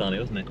Kazakhstani,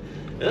 wasn't it?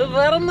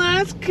 Very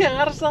nice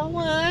cars I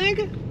like.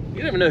 You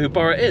don't even know who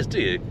Borat is,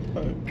 do you?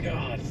 Oh.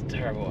 God, it's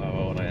terrible how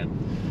old I am.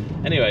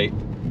 Anyway,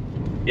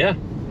 yeah,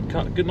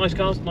 good, nice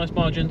cars, nice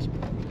margins.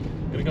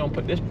 Gonna go and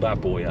pick this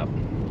bad boy up.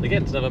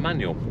 Again, it's another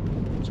manual.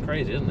 It's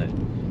crazy, isn't it?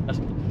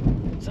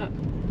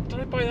 Did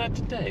I buy that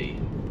today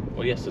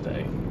or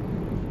yesterday?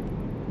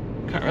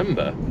 Can't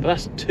remember, but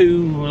that's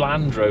 2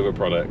 Land Rover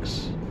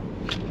products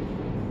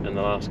in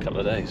the last couple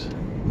of days.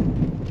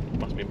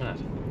 Must be mad.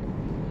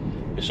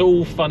 It's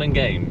all fun and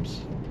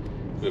games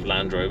with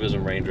Land Rovers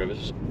and Range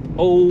Rovers.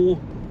 All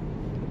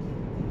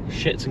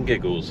shits and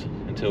giggles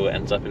until it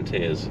ends up in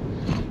tears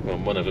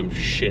when one of them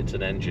shits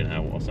an engine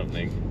out or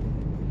something,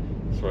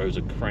 throws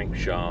a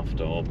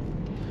crankshaft, or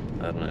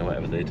I don't know,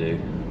 whatever they do.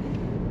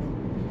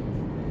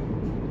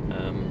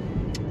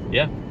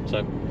 Yeah,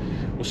 so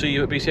we'll see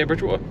you at BCA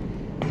Bridgewater.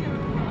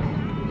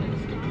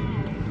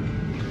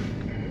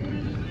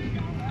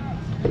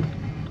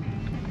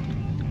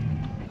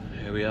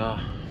 Here we are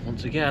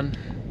once again,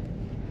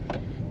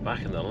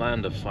 back in the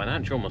land of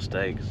financial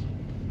mistakes.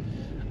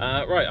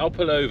 Right, I'll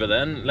pull over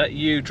then, let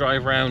you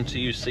drive round till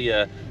you see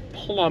a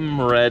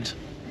plum red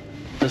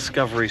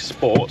Discovery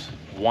Sport,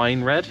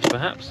 wine red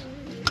perhaps,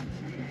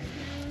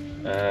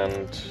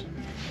 and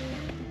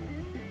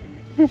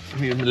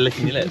you're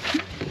licking your lips.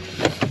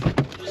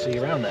 See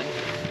you around there.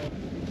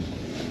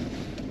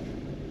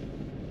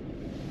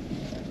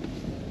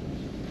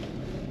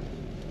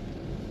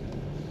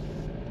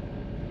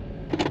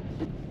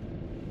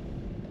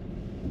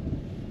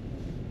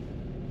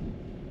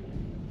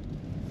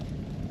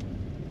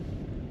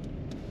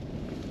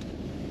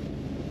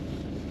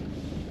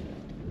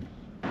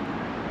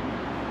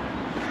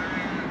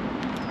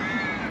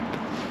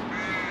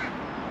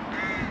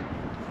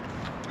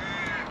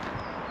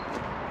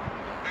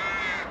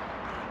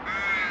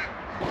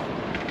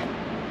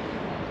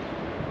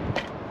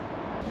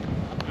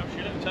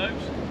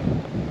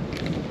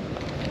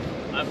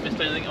 I haven't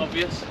missed anything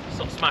obvious, it's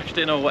not smashed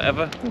in or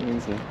whatever. I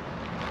think so.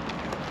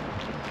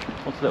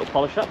 Wants a little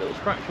polish up, little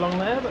scratch along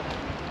there, but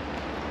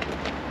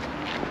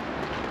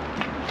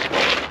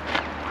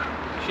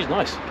she's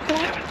nice. Look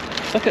at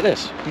that. Look at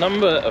this.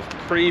 Number of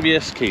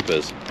previous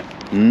keepers.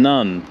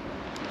 None.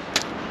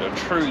 So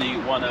truly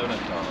one owner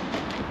car.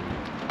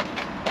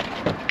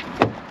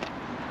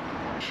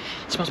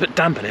 It smells a bit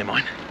damp in here,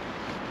 mine.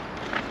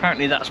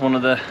 Apparently that's one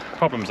of the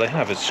problems they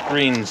have, is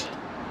screens.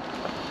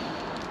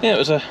 Yeah, it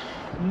was a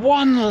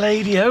one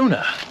lady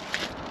owner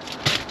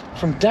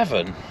from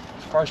Devon.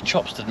 Surprised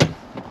Chops didn't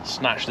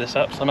snatch this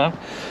up somehow.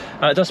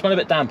 It does smell a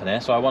bit damp in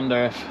here, so I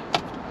wonder if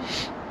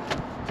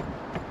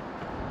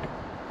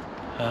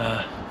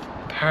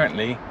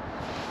apparently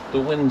the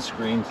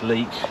windscreens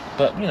leak,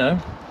 but you know,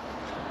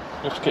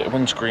 let's get a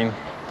windscreen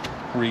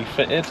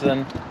refitted,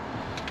 then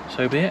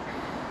so be it.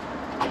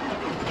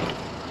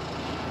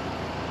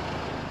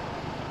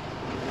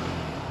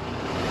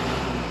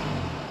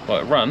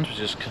 Well, it runs, which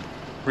is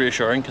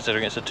reassuring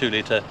considering it's a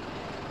 2-litre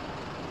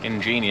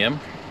Ingenium.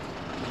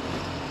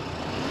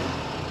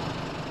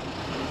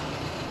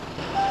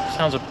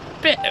 Sounds a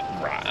bit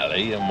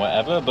rattly and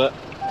whatever, but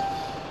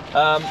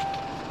I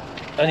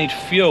need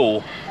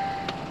fuel.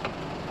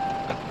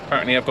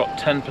 Apparently I've got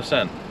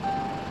 10%.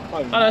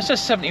 Oh no, it says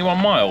 71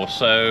 miles,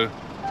 so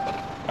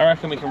I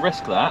reckon we can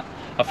risk that.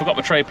 I forgot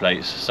my tray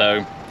plates,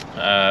 so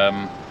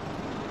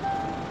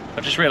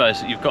I've just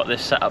realised that you've got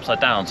this set upside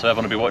down, so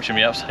everyone will be watching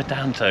me upside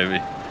down,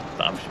 Toby.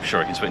 But I'm sure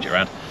I can switch it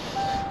around.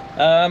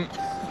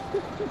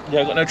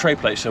 Yeah, I've got no tray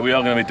plates, so we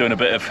are going to be doing a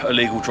bit of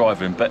illegal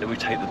driving. Better we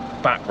take the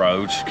back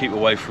roads, keep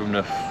away from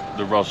the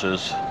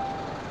Rozzers,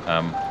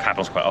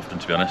 Happens quite often,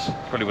 to be honest.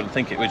 Probably wouldn't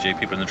think it, would you?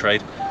 People in the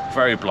trade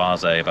very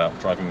blasé about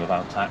driving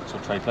without tax or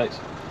trade plates.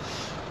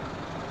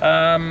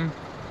 Right,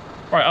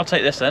 I'll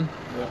take this then.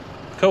 Yeah.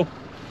 Cool.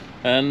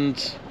 And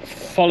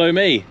follow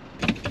me.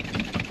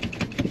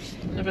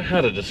 Never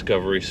had a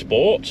Discovery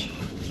Sport.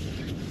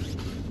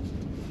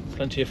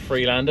 Plenty of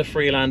Freelander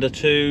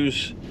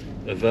 2s,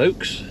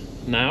 Evokes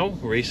now,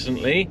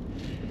 recently.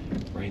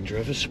 Range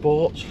Rover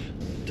Sport,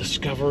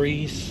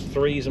 Discoveries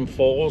 3s and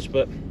 4s,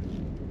 but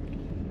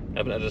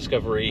haven't had a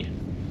Discovery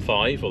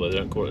 5, although they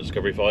don't call it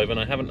Discovery 5, and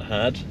I haven't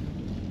had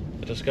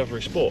a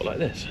Discovery Sport like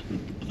this.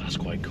 That's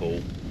quite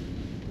cool.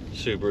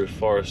 Subaru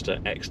Forester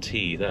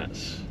XT,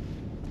 that's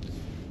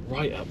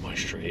right up my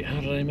street. How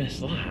did I miss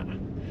that?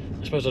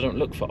 I suppose I don't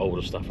look for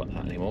older stuff like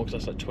that anymore,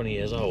 because that's like 20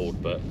 years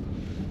old, but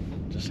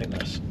I just think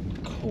that's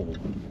cool.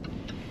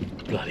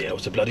 Bloody hell,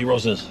 it's a bloody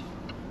Rosners.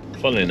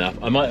 Funnily enough,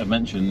 I might have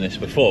mentioned this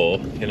before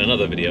in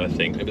another video, I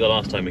think, maybe the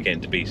last time we came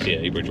to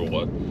BCA,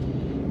 Bridgewater,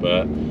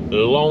 but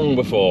long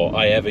before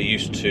I ever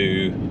used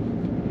to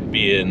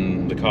be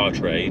in the car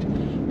trade,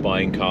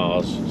 buying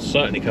cars,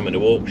 certainly coming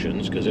to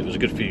auctions, because it was a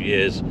good few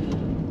years,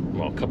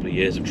 well, a couple of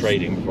years of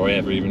trading before I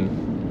ever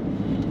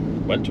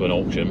even went to an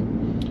auction.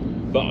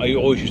 But I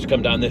always used to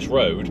come down this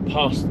road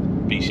past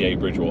BCA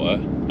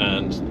Bridgewater,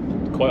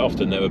 and quite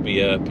often there would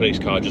be a police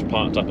car just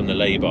parked up in the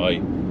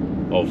lay-by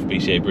of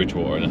BCA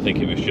Bridgewater, and I think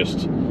it was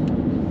just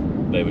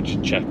they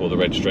would check all the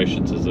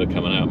registrations as they're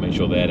coming out, make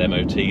sure they had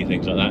MOT,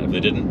 things like that. If they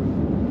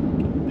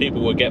didn't,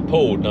 people would get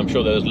pulled, and I'm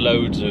sure there was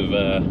loads of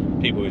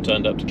people who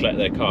turned up to collect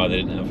their car, they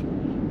didn't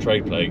have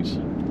trade plates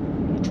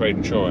or trade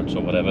insurance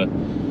or whatever,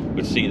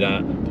 would see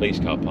that police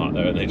car parked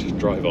there and they just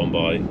drive on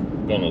by.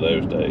 Gone are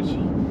those days.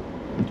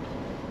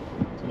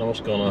 Don't know what's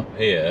gone up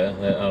here.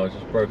 Oh, it's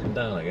just broken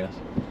down, I guess.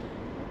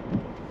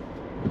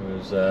 It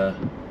was a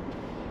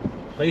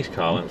police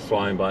car went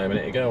flying by a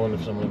minute ago. I wonder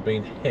if someone had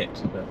been hit.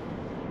 But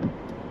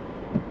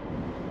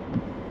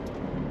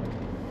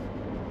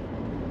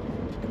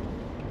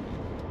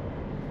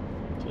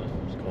so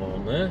what's going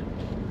on there?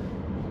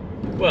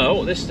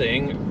 Well, this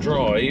thing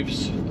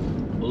drives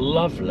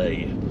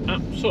lovely,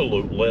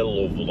 absolutely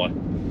lovely.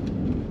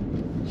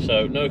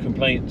 So no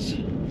complaints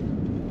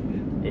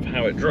with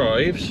how it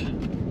drives.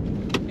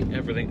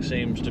 Everything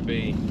seems to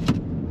be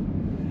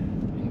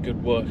in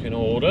good working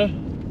order.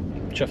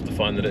 Chuffed to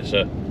find that it's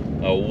a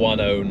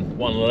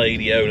one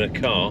lady owner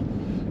car. I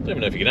don't even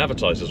know if you can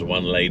advertise as a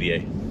one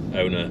lady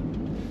owner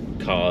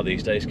car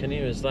these days, can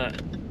you? Is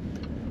that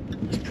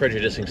it's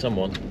prejudicing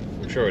someone?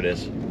 I'm sure it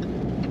is.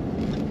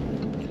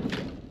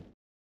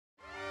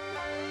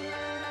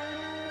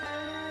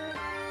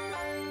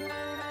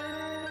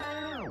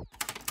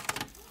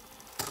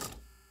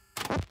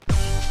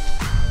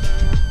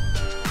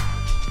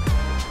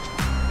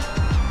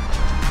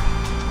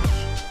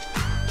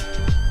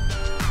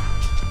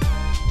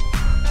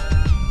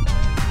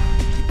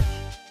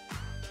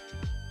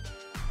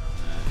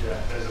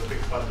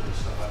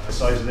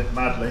 Sizing it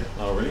madly.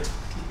 Oh, really?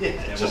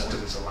 Yeah, just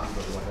because it's a Land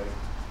Rover, I think.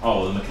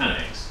 Oh, the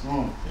mechanics.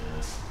 Oh.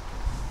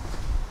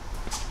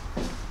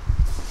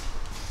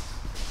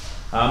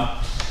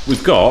 Yeah.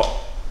 We've got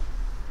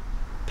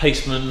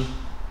Paceman,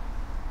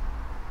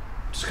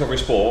 Discovery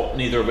Sport,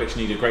 neither of which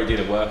need a great deal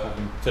of work. I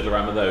can fiddle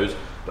around with those,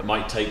 but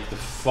might take the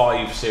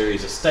 5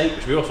 Series Estate,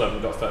 which we also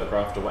haven't got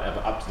photographed or whatever,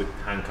 up to the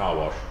hand car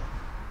wash.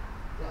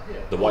 Yeah.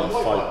 The white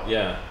 5,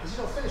 yeah. Has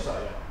he not finished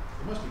that yet?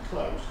 It must be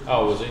close.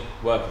 Oh, was he?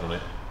 Working on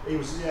it? He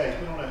was, yeah, he's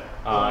been on it.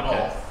 Oh, okay.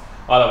 Off.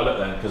 I'll have a look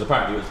then, because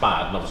apparently it was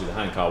bad, and obviously the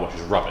hand car wash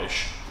is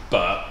rubbish,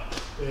 but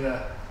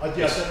yeah.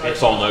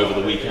 It's on over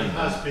the weekend. It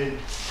has been.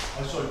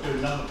 I saw it doing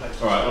another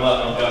place. Alright,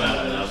 well I'm going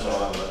out there now, so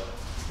I'll have a look.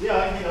 Yeah,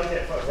 I think I'll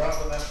get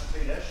photographed and then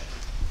finish.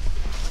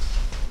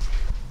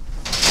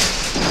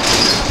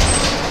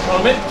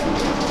 Follow me.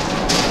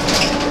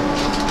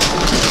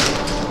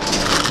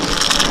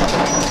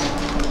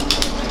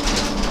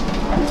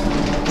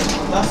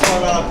 That's why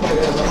when I put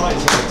it in the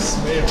lights, it's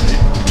smeary.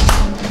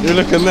 You're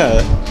looking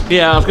there?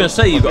 Yeah, I was going to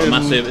say you've got a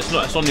massive. It's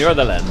not. It's on your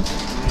other lens.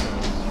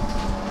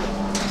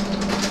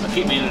 I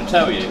keep meaning to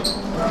tell you.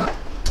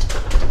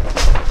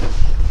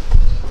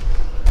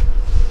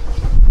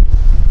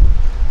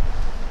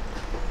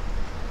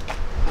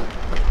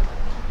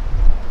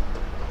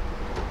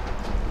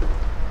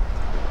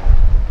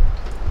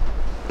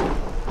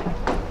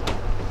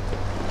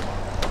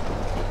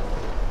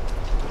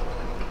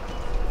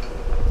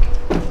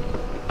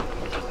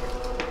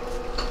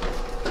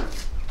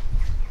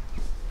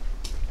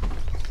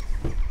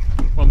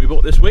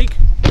 This week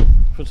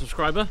from a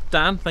subscriber,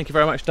 Dan. Thank you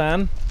very much,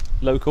 Dan.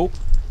 Local.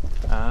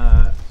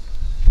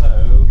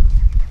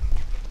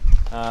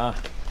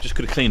 Just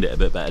could have cleaned it a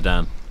bit better,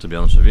 Dan, to be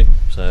honest with you.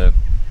 So,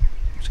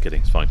 just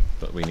kidding, it's fine.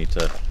 But we need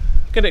to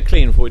get it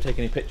clean before we take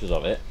any pictures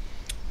of it.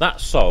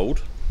 That's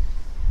sold.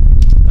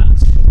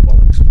 That's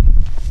bollocks.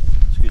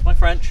 Excuse my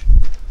French.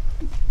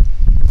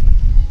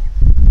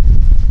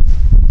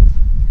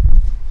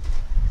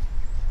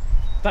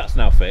 That's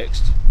now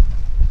fixed.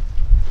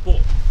 But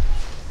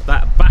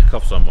that back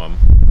off someone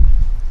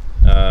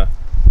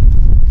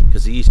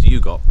because the ECU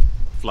got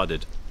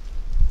flooded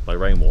by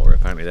rainwater.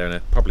 Apparently they're in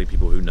a, probably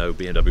people who know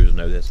BMWs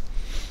know this.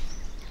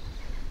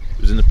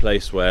 It was in a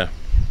place where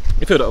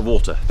it filled up with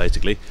water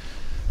basically,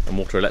 and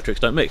water electrics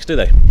don't mix, do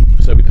they?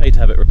 So we paid to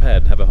have it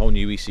repaired and have a whole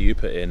new ECU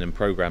put in and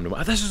programmed.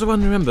 And this is the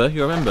one, you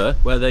remember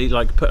where they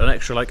like put an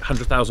extra like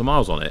 100,000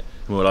 miles on it,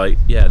 and we're like,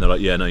 yeah, and they're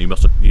like, yeah, no,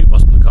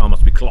 the car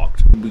must be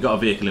clocked. We got a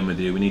vehicle in with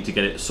you, we need to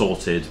get it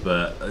sorted,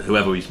 but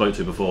whoever we spoke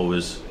to before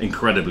was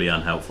incredibly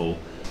unhelpful.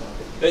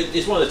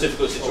 It's one of those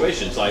difficult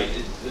situations, like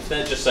if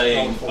they're just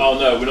saying, oh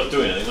no, we're not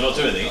doing anything,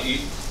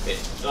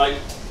 like,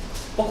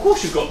 of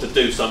course you've got to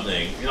do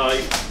something, you know,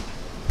 like,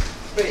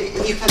 but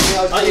you can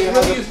the idea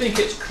whether you think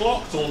it's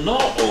clocked or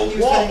not, or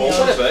what, or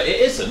whatever, it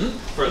isn't,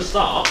 for a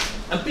start.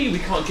 And B, we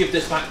can't give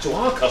this back to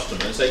our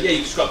customer and say, yeah,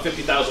 you've just got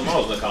 50,000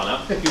 miles on the car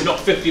now, you've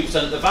knocked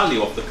 50% of the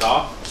value off the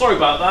car, sorry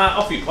about that,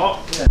 off you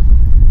pop. Yeah.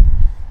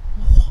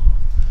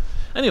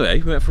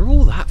 Anyway, we went through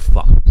all that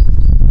fun,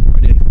 I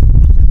nearly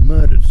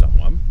murdered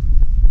someone,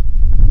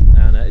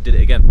 and it did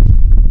it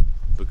again,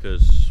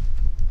 because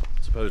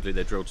supposedly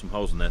they drilled some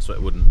holes in there so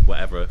it wouldn't,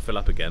 whatever, fill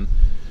up again,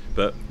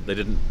 but they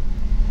didn't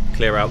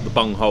clear out the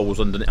bung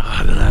holes underneath,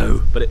 I don't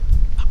know, but it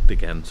fucked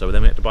again, so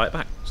then we had to buy it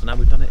back. So now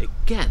we've done it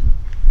again,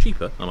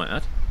 cheaper I might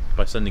add,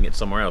 by sending it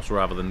somewhere else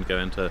rather than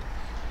going to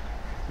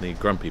the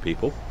grumpy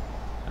people.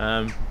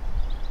 Now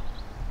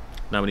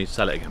we need to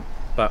sell it again,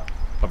 but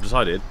I've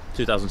decided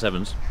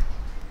 2007's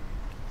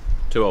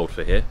too old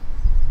for here.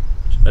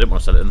 I didn't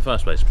want to sell it in the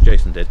first place, but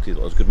Jason did because he thought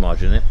there was a good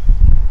margin in it.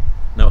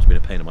 Now it's been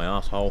a pain in my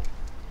arsehole,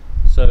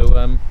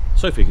 so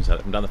Sophie can sell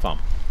it from down the farm.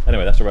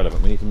 Anyway, that's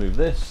irrelevant, we need to move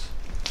this.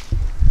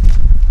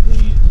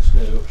 The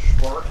Discovery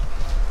Sport.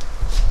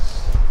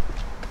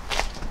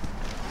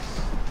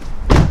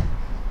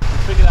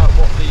 Figured out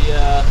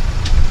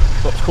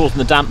what's causing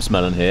the damp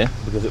smell in here,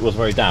 because it was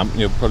very damp.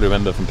 You'll probably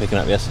remember from picking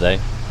it up yesterday,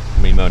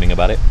 me moaning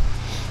about it.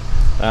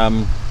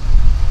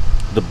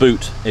 The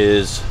boot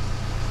is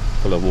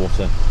full of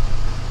water,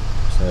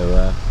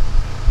 so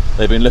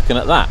they've been looking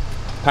at that.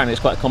 Apparently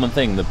it's quite a common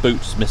thing, the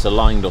boot's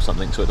misaligned or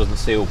something, so it doesn't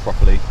seal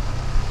properly.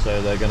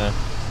 So they're going to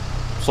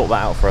sort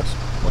that out for us.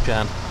 Watch your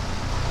hand.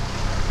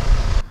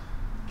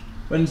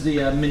 When's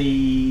the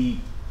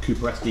Mini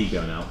Cooper SD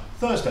going out?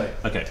 Thursday.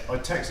 Okay. I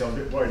texted, I'm a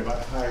bit worried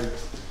about how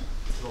it's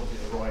not going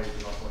to arrive, and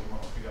I thought you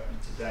might not pick up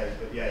today,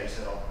 but yeah, he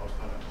said I was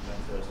planning on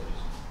them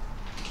Thursdays.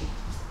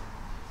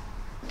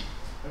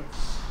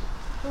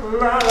 La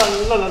la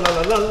la la la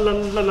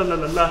la la la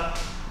la la.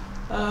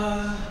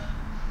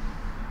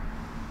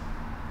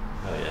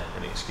 Oh yeah,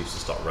 any excuse to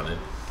stop running.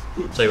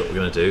 Tell you what we're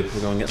going to do,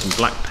 we're going to get some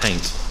black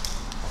paint.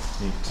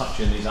 We need to touch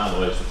in these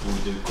alloys before we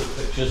do quick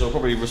pictures. We'll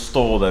probably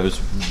restore those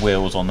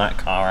wheels on that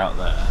car out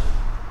there.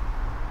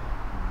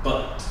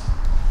 But,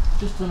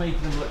 just to make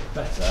them look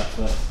better,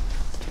 for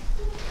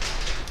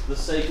the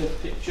sake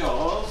of pictures,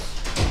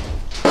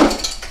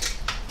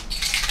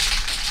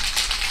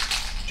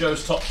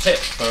 Joe's top tip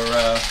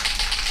for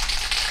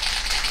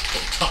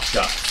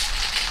touch-ups.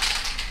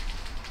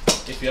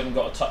 If you haven't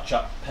got a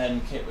touch-up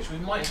pen kit, which we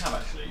might have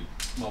actually,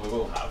 well we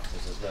will have,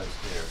 because there's loads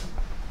here.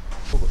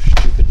 I've got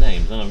stupid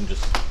names, none of them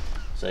just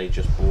say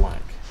just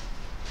black.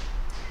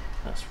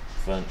 That's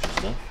furniture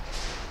stuff.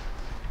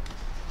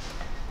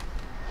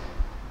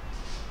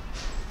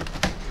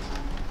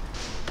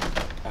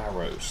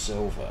 Arrow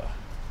silver.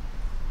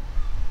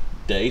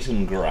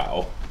 Dayton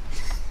Grau.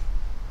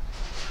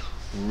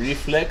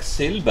 Reflex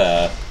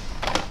silver.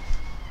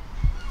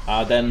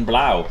 Ardennes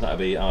Blau. That'd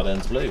be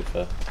Ardennes blue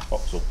for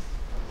Vauxhall.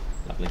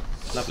 Lovely,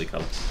 lovely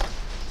colour.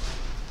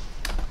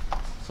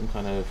 Some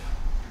kind of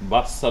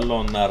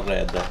Barcelona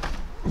red.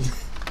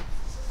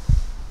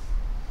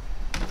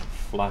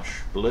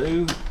 Flash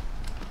blue.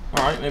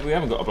 Alright, maybe we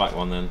haven't got a black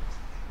one then.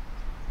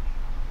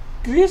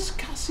 Gris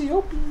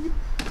Cassiopeia.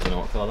 I don't know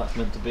what colour that's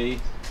meant to be.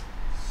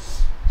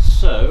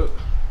 So,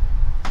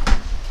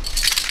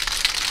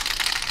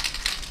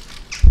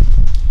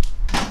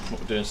 what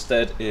we'll do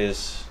instead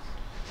is,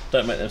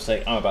 don't make the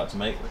mistake I'm about to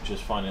make, which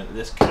is finding that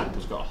this cap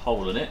has got a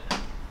hole in it.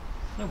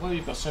 No way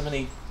you've got so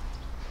many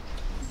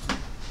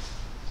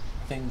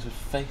things with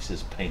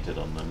faces painted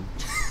on them.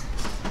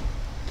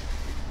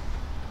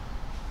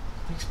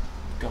 These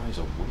guys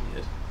are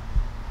weird.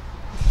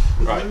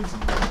 Right,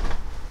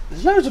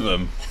 there's loads of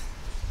them.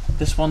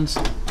 This one's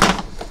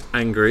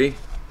angry.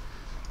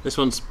 This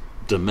one's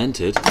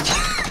demented.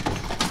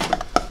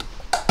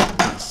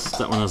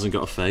 That one hasn't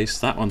got a face.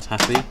 That one's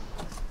happy.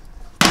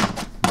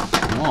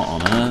 What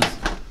on earth?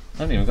 I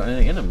haven't even got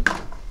anything in them.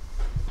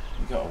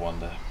 You gotta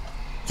wonder.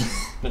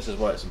 This is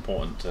why it's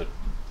important to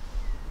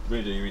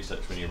really do your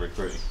research when you're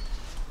recruiting.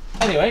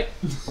 Anyway,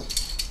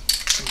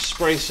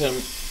 spray some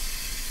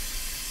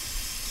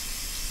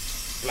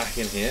black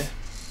in here,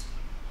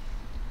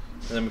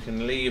 and then we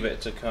can leave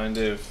it to kind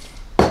of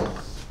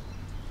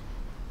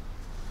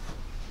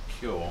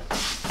cure.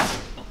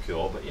 Not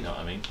cure, but you know what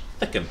I mean.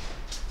 Thicken.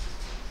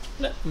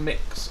 Let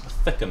mix,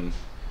 thicken,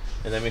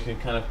 and then we can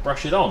kind of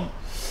brush it on.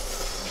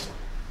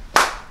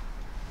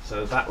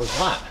 So that was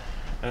that.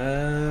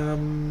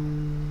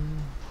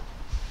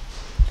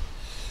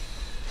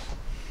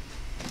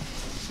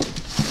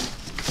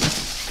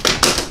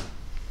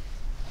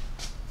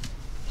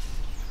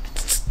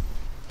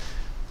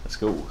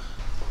 Cool.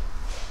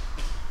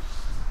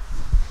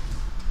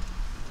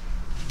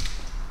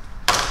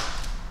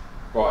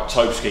 Right,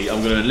 Topski,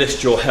 I'm going to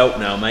enlist your help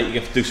now, mate. You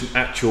have to do some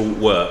actual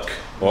work,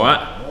 all right?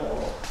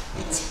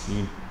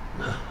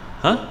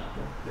 Huh?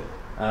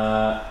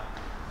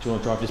 Do you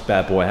want to drive this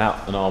bad boy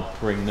out, and I'll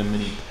bring the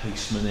mini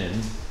paceman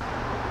in.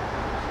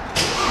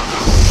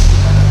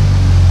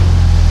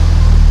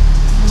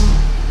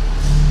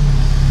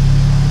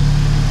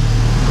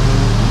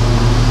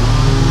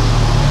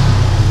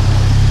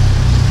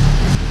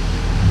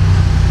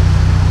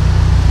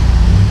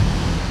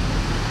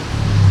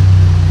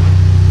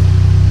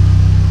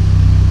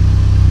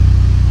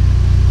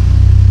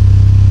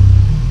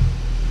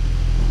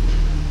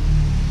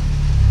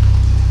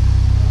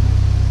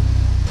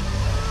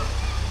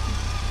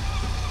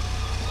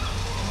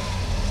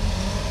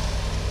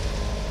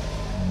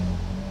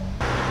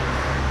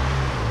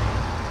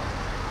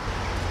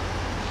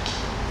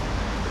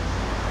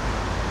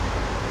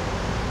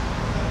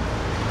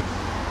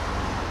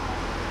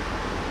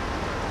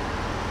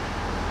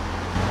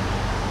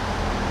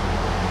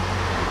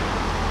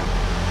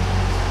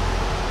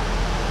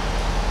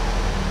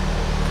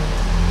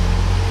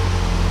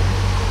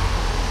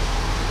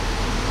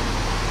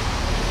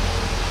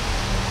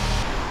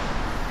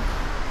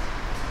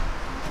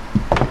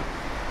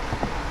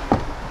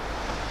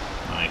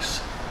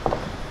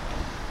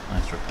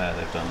 Nice repair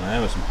they've done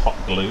there with some hot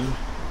glue.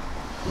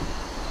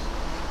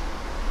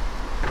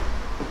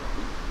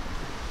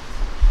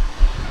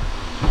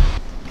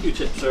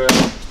 Q-tips are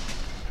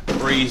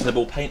a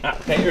reasonable paint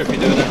applicator if you're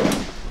doing a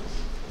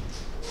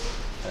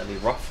fairly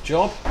rough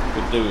job.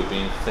 Could do with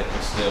being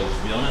thicker still,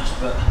 to be honest,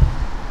 but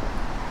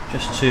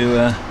just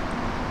to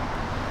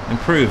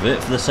improve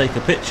it for the sake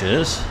of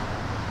pictures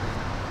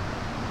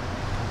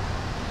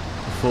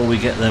before we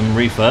get them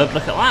refurbed.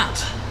 Look at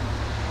that!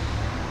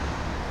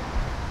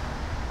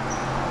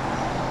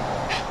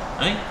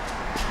 Hey?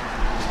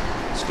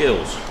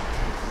 Skills.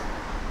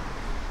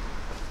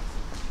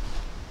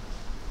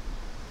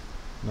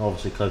 And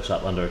obviously close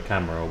up under a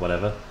camera or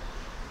whatever,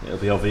 it'll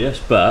be obvious,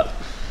 but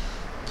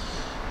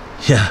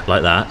yeah,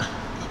 like that.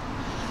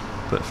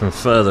 But from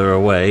further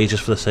away,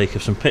 just for the sake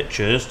of some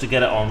pictures, to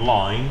get it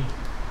online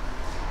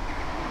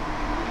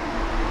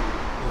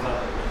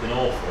without it looking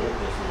awful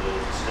because of the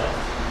wheels and stuff.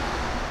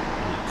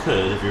 And you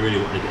could, if you really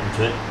want to get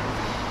into it,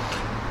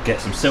 get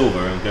some silver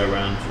and go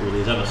around all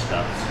these other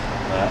stuff.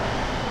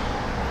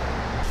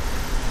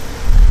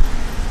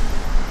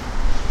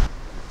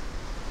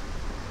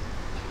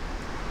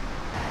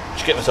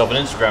 Should get myself an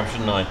Instagram,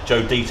 shouldn't I?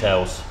 Joe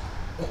Details.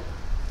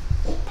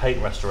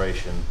 Paint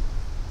restoration.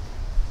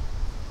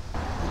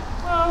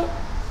 Well,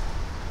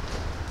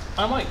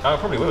 I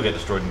probably will get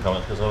destroyed in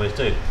comments because I always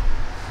do.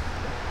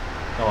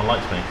 No one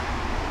likes me.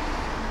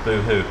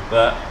 Boo hoo.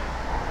 But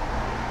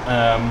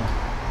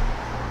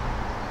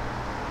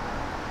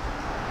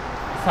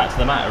the fact of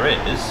the matter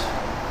is,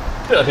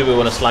 a bit like people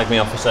want to slag me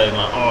off for saying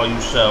like, oh,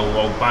 you sell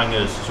old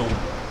bangers, it's all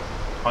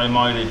high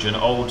mileage and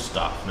old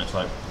stuff, and it's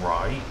like,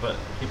 right, but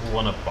people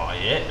want to buy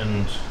it,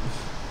 and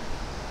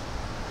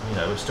you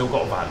know, it's still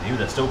got value,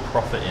 there's still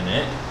profit in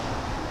it,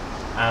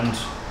 and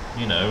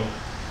you know,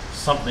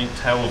 something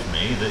tells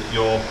me that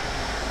you're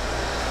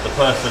the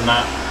person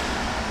that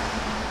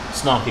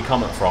snarky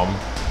comment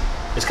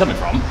is coming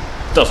from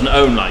doesn't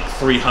own like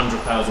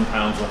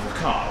 £300,000 worth of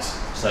cars,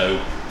 so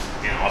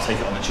you know, I'll take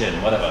it on the chin,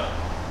 whatever.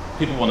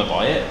 People want to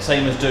buy it,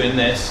 same as doing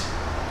this.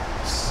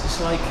 It's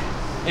like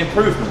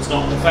improvements,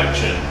 not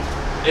perfection.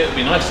 It would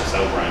be nice to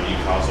sell brand new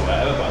cars or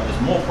whatever, but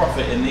there's more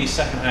profit in these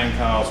second-hand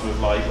cars with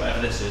like whatever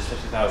this is,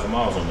 50,000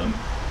 miles on them,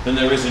 than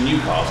there is in new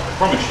cars, I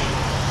promise you.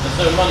 There's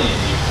no money in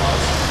new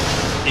cars,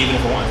 even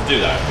if I wanted to do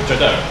that, which I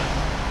don't.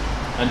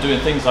 And doing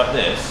things like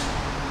this,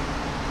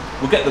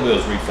 we'll get the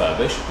wheels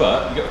refurbished,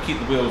 but you've got to keep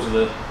the wheels of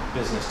the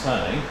business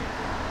turning,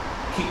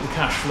 keep the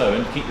cash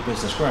flowing, keep the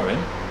business growing.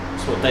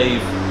 That's what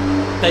Dave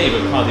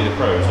at Cardi the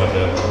Pro is like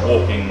a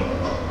walking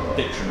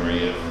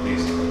dictionary of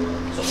these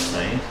sort of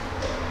sayings.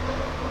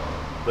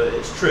 But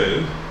it's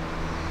true.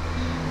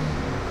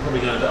 Probably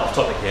going a bit off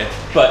topic here,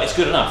 but it's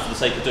good enough for the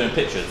sake of doing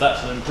pictures.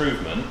 That's an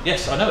improvement.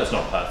 Yes, I know it's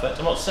not perfect.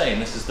 I'm not saying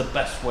this is the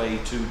best way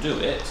to do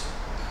it.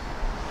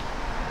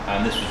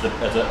 And this was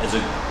as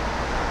a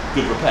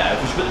good repair.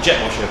 We should put the jet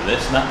wash over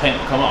this, and that paint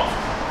will come off.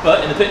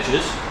 But in the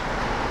pictures,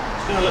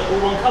 it's going to look all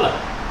one colour.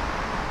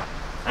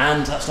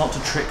 And that's not to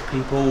trick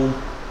people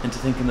into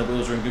thinking the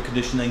wheels are in good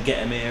condition, then get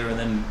them here and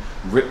then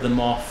rip them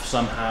off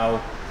somehow,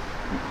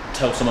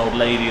 tell some old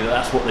lady that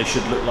that's what they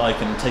should look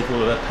like and take all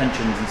of their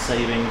pensions and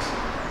savings.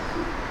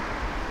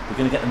 We're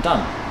going to get them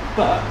done.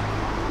 But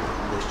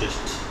this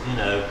just, you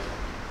know,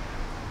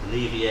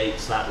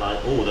 alleviates that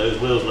like, oh, those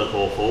wheels look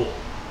awful,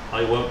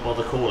 I won't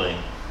bother calling.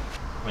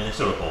 I mean, they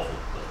still look awful.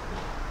 But...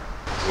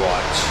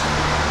 Right.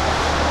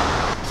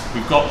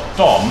 We've got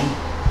Dom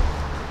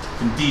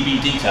from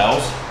DB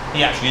Details.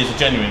 He actually is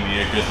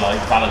genuinely a good like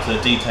valeter,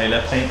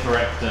 detailer, paint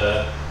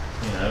corrector,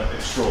 you know,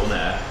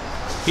 extraordinaire.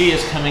 He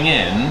is coming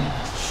in,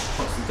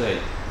 what's the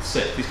date?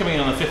 6th. He's coming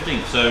in on the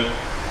 15th, so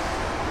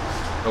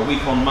a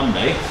week on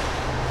Monday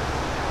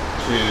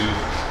to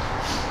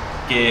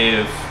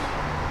give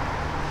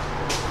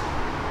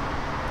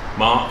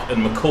Mark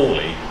and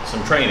Macaulay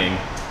some training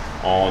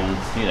on,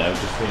 you know,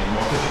 just being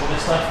more efficient with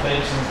this stuff,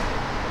 maybe some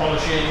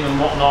polishing and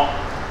whatnot.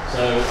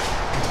 So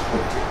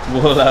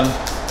we'll,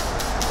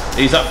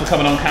 he's up for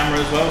coming on camera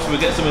as well, so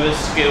we'll get some of his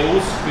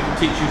skills. We can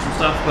teach you some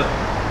stuff, but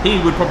he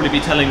would probably be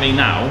telling me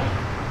now,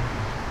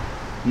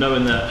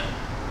 knowing that,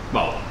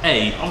 well,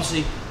 obviously,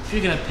 if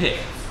you're going to pick,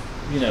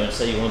 you know, and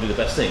say you want to do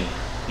the best thing,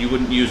 you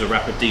wouldn't use a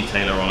rapid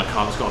detailer on a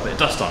car that's got a bit of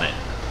dust on it.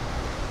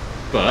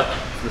 But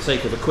for the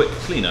sake of a quick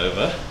clean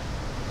over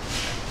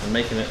and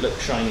making it look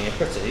shiny and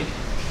pretty,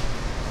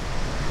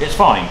 it's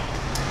fine.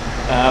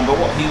 But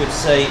what he would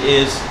say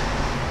is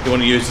you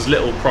want to use as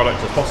little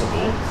product as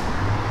possible.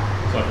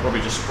 So I could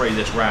probably just spray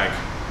this rag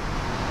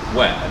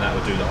wet and that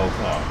would do the whole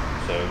car.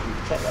 So we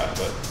could try that,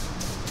 but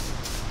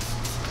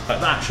like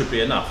that should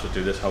be enough to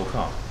do this whole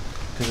car.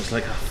 Because it's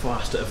like a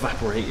fast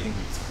evaporating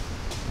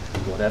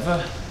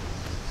whatever.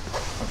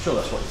 I'm sure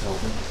that's what he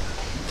told me.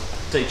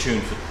 Stay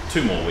tuned for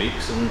 2 more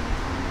weeks and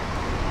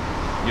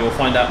you'll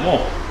find out more.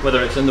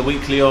 Whether it's in the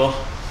weekly or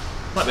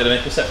might be able to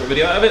make a separate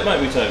video out of it, might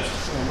be toast.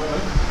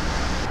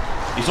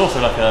 He's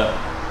also like a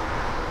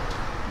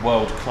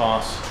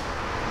world-class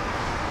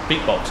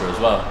beatboxer as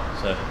well,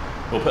 so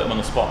we'll put him on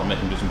the spot and make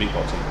him do some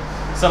beatboxing.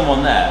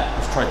 Someone there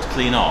has tried to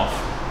clean off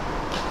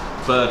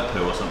bird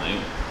poo or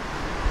something,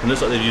 and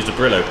looks like they've used a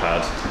Brillo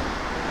pad.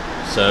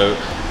 So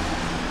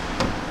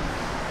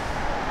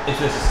if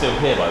this is still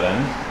here by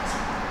then,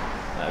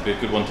 that'd be a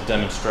good one to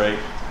demonstrate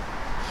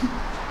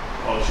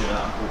polishing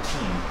that all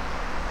clean.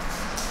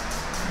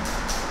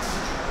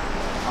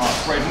 Oh, I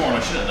sprayed more than I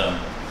should have done.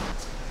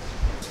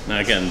 Now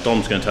again,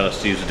 Dom's going to tell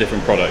us to use a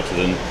different product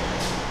than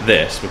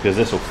this because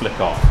this will flick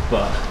off,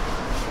 but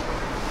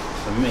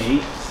for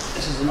me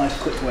this is a nice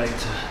quick way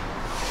to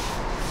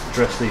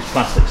dress these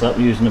plastics up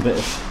using a bit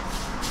of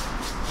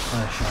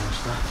fire shine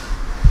stuff.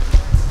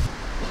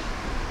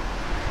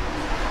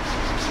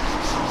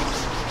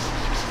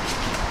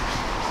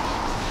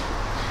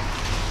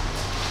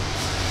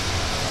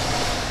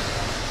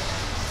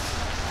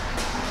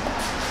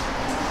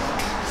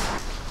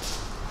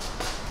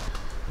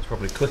 There's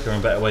probably quicker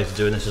and better ways of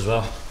doing this as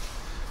well.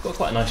 Got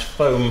quite a nice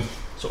foam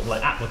sort of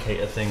like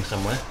applicator thing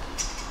somewhere,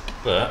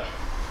 but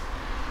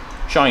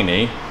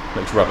shiny,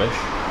 looks rubbish,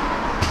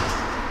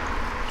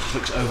 just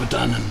looks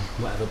overdone and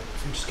whatever.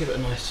 Just give it a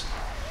nice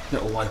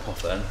little wipe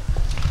off then.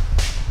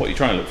 What you're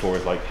trying to look for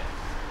is like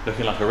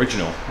looking like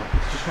original.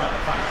 It's just right out of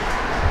the factory.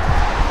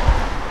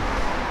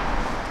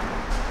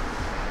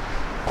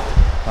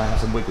 I have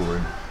some wiggle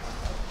room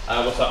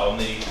What's that on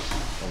the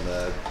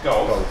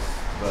Golf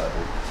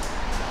vertical.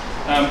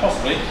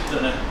 possibly,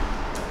 don't know.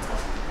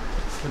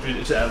 We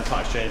did a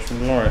part exchange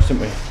from Loris,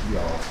 didn't we?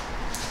 Yeah.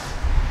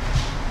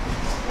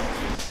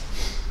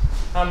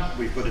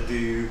 We've got to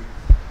do,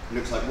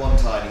 looks like one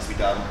tyre needs to be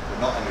done. We're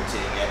not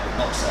MOTing it, we're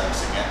not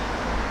servicing it.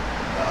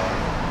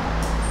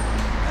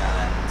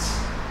 And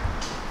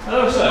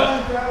Hello,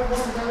 sir.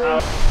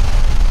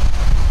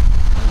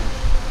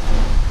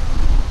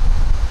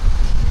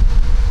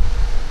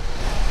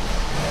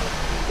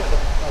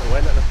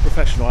 Let the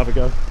professional have a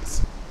go.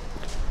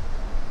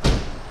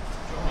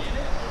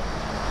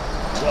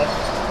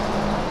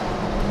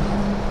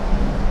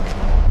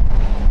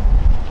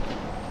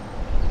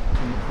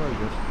 Very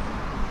good.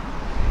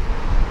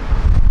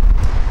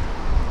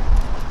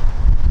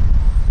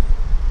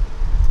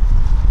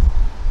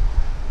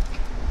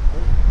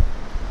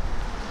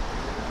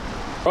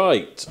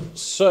 Right,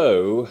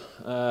 so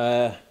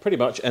pretty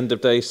much end of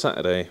day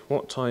Saturday.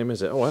 What time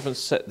is it? Oh, I haven't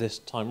set this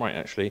time right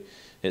actually.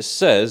 It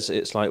says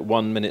it's like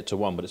 1 minute to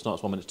 1, but it's not,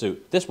 it's 1 minute to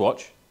 2. This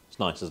watch, it's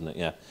nice, isn't it?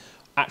 Yeah.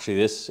 Actually,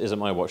 this isn't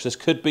my watch. This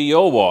could be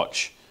your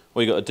watch.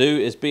 All you got to do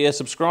is be a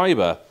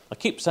subscriber. I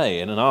keep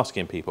saying and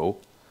asking people,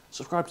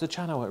 subscribe to the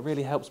channel, it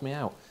really helps me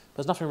out.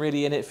 There's nothing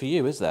really in it for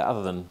you, is there,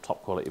 other than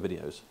top quality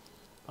videos.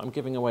 I'm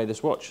giving away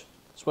this watch.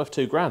 It's worth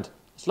 £2 grand.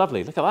 It's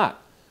lovely, look at that.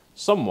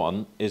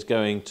 Someone is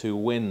going to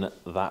win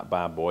that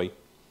bad boy.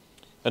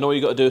 And all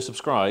you got to do is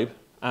subscribe,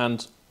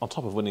 and on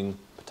top of winning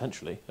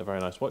potentially a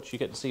very nice watch, you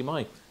get to see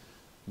my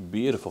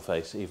beautiful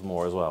face even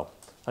more as well.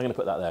 I'm going to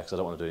put that there because I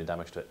don't want to do any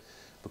damage to it,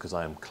 because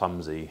I am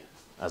clumsy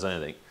as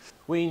anything.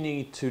 We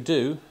need to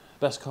do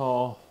best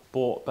car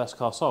bought, best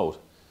car sold.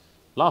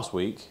 Last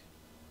week,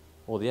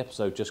 or the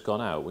episode just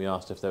gone out, we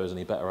asked if there was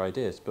any better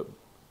ideas, but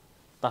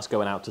that's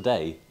going out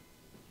today,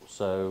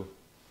 so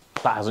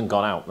that hasn't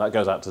gone out. That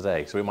goes out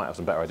today, so we might have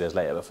some better ideas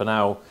later, but for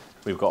now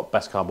we've got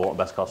best car bought and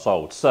best car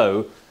sold.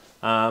 So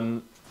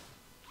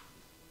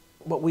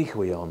what week are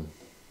we on?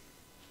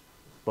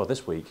 Well,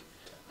 this week.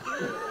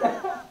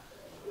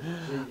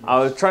 I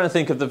was trying to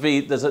think of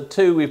there's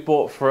 2 we've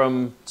bought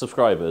from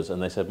subscribers,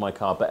 and they said my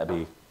car better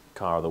be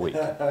car of the week.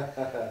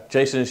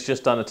 Jason's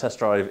just done a test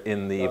drive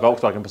in the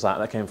Volkswagen Passat.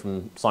 That came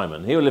from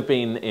Simon. He will have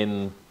been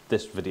in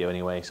this video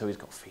anyway, so he's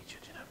got featured,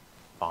 you know.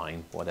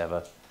 Fine,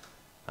 whatever.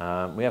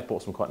 We have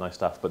bought some quite nice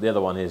stuff, but the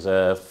other one is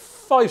a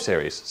 5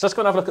 Series. So let's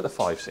go and have a look at the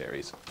 5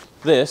 Series.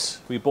 This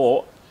we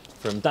bought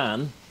from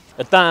Dan.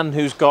 A Dan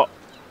who's got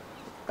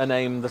a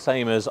name the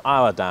same as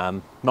our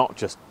Dan, not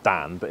just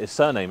Dan, but his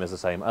surname is the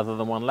same, other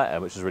than one letter,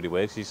 which is really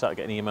weird. So you start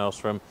getting emails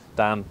from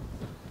Dan,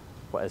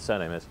 what his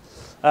surname is.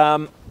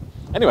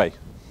 Anyway,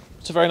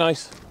 it's a very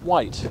nice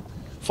white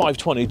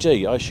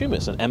 520G. I assume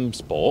it's an M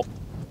Sport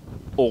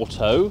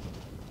Auto.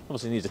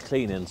 Obviously needs a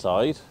clean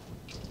inside,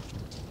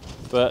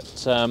 but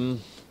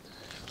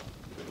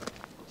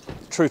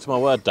true to my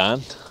word,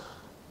 Dan,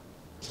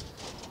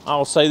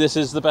 I'll say this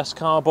is the best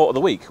car bought of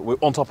the week.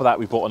 On top of that,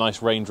 we bought a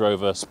nice Range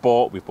Rover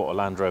Sport. We've bought a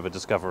Land Rover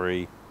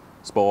Discovery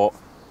Sport.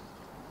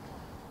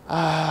 We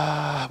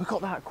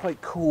got that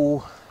quite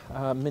cool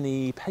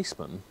mini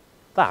Paceman.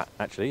 That,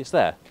 actually, it's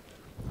there.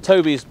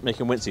 Toby's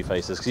making wincy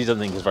faces because he doesn't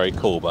think it's very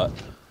cool, but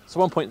it's a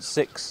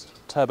 1.6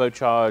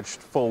 turbocharged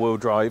four-wheel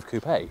drive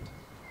coupe.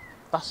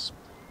 That's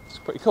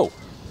pretty cool.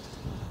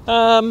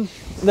 Then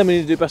we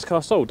need to do best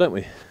car sold, don't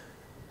we?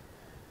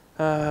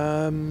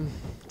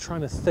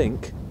 Trying to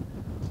think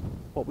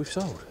what we've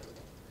sold.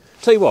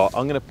 Tell you what,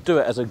 I'm going to do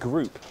it as a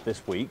group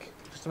this week,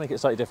 just to make it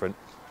slightly different.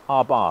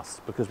 Our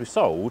baths, because we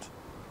sold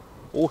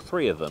all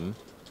three of them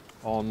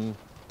on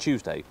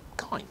Tuesday.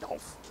 Kind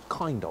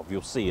of,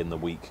 you'll see in the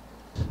week.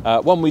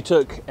 One we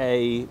took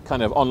a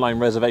kind of online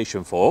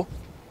reservation for,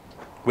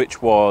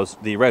 which was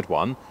the red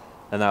one,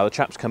 and now the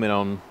chap's come in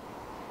on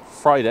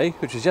Friday,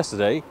 which was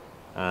yesterday,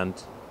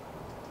 and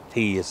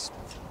he is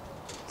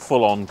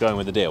full on going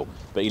with the deal.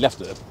 But he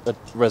left a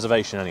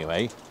reservation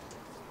anyway.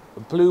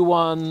 The blue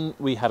one,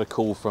 we had a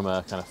call from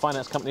a kind of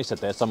finance company, said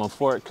there's someone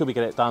for it, could we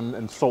get it done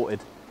and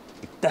sorted?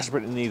 We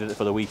desperately needed it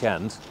for the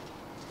weekend.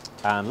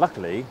 And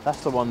luckily,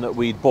 that's the one that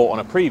we'd bought on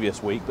a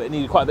previous week, but it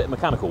needed quite a bit of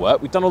mechanical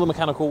work. We'd done all the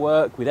mechanical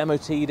work, we'd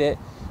MOT'd it,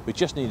 we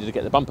just needed to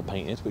get the bumper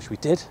painted, which we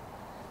did.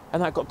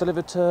 And that got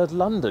delivered to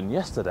London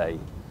yesterday.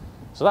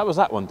 So that was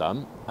that one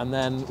done. And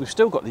then we've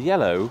still got the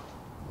yellow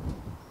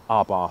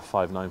R-Bar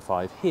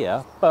 595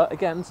 here, but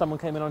again, someone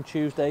came in on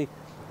Tuesday.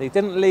 They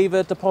didn't leave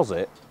a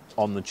deposit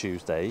on the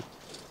Tuesday,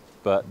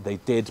 but they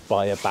did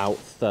by about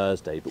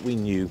Thursday. But we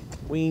knew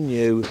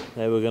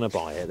they were going to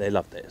buy it. They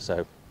loved it.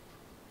 So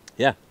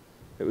yeah,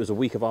 it was a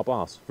week of our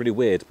bars. Really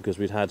weird because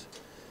we'd had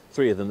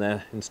three of them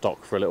there in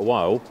stock for a little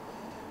while,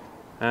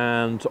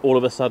 and all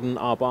of a sudden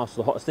our bars was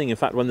the hottest thing. In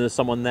fact, when there's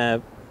someone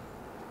there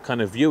kind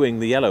of viewing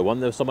the yellow one,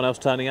 there was someone else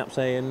turning up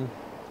saying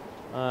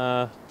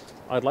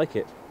I'd like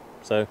it.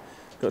 So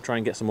got to try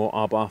and get some more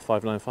R-Bar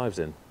 595s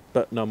in.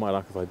 But no, my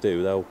luck, if I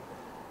do, they'll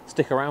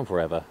stick around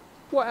forever.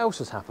 What else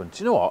has happened?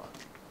 Do you know what?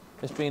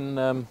 It's been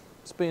a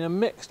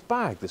mixed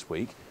bag this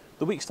week.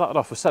 The week started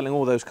off with selling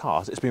all those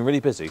cars. It's been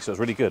really busy, so it's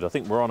really good. I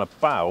think we're on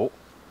about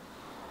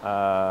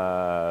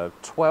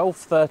 12,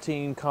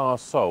 13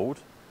 cars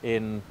sold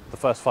in the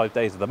first 5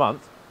 days of the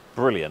month.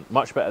 Brilliant.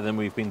 Much better than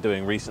we've been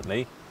doing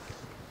recently.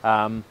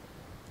 But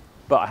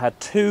I had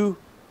two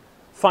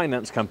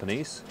finance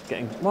companies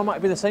well, it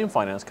might be the same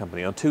finance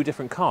company on two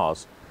different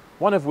cars.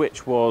 One of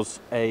which was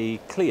a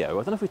Clio.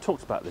 I don't know if we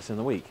talked about this in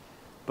the week,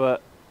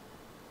 but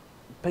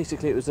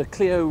basically it was a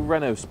Clio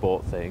Renault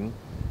Sport thing,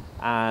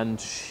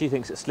 and she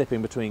thinks it's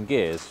slipping between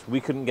gears. We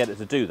couldn't get it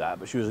to do that,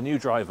 but she was a new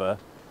driver,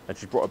 and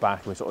she brought it back,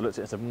 and we sort of looked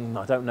at it and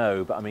said, I don't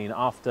know, but I mean,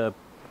 after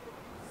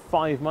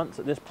 5 months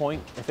at this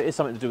point, if it is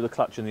something to do with the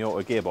clutch and the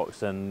auto gearbox,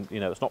 then, you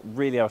know, it's not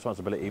really our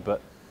responsibility,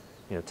 but,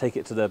 you know, take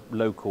it to the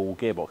local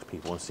gearbox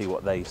people and see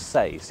what they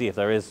say, see if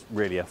there is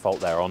really a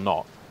fault there or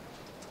not.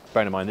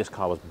 Bearing in mind, this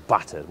car was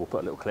battered. We'll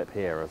put a little clip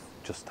here of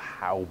just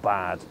how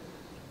bad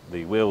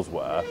the wheels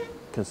were,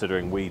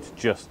 considering we'd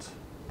just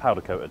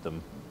powder coated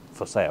them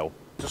for sale.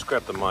 Just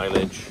grab the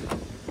mileage,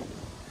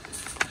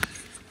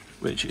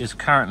 which is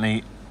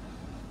currently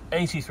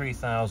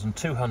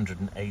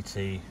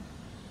 83,280.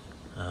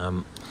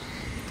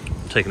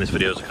 Taking this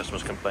video as a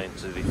customer's complaint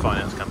to the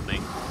finance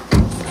company.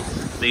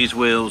 These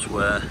wheels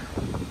were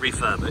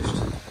refurbished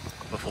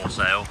before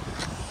sale.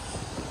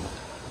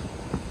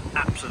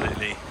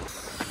 Absolutely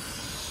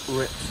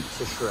ripped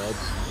to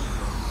shreds.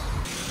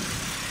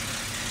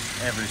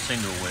 Every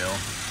single wheel.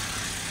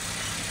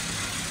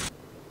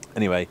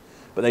 Anyway,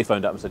 but they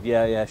phoned up and said,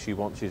 yeah, she's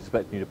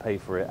expecting you to pay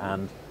for it,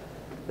 and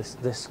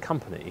this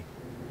company,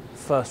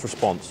 First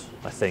Response,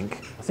 I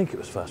think it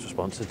was First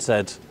Response, had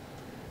said,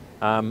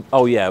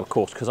 oh yeah, of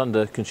course, because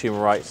under Consumer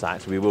Rights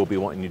Act, we will be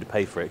wanting you to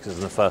pay for it because it's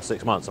in the first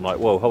 6 months. I'm like,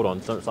 whoa, hold on,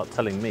 don't start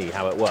telling me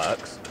how it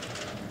works,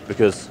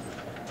 because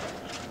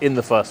in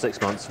the first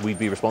 6 months, we'd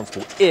be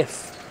responsible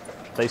if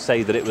they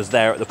say that it was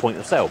there at the point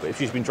of sale. But if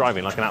she's been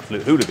driving like an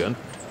absolute hooligan,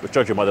 which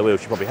judging by the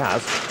wheels she probably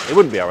has, it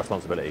wouldn't be our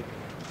responsibility.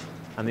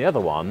 And the other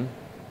one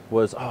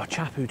was, a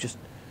chap who just,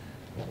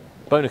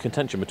 bone of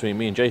contention between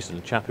me and Jason,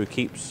 a chap who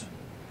keeps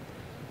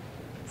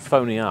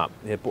phoning up.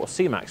 He had bought a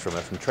C-Max from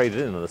us and traded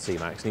in another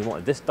C-Max, and he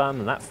wanted this done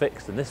and that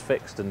fixed and this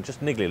fixed, and just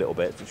niggly little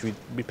bits, which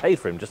we paid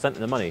for him, just sent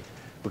him the money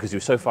because he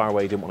was so far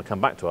away he didn't want to come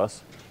back to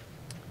us.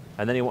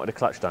 And then he wanted a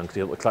clutch done because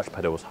he thought the clutch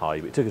pedal was high.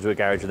 But he took it to a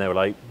garage and they were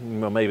like,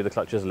 well, maybe the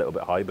clutch is a little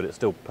bit high, but it's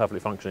still perfectly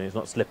functioning, it's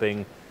not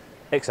slipping,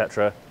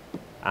 etc.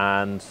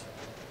 And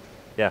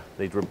yeah,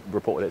 they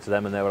reported it to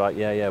them and they were like,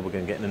 yeah, we're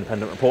going to get an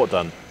independent report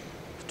done.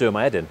 It's doing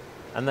my head in.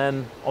 And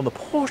then on the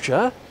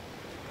Porsche,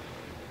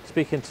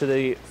 speaking to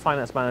the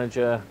finance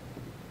manager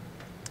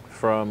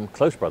from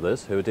Close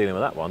Brothers, who are dealing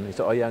with that one. He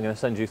said, oh yeah, I'm going to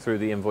send you through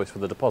the invoice for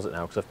the deposit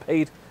now, because I've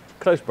paid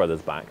Close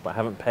Brothers back, but I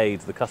haven't paid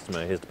the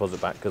customer his deposit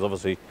back, because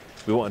obviously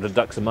we wanted to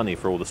deduct some money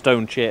for all the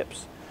stone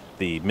chips,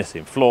 the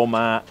missing floor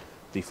mat,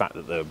 the fact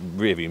that the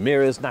rear view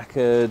mirror's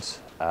knackered,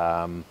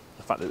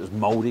 the fact that it was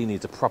mouldy,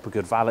 needs a proper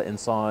good valet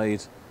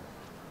inside.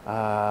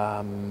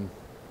 I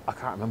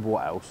can't remember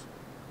what else.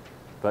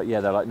 But yeah,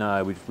 they're like,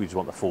 no, we just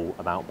want the full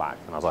amount back.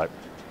 And I was like,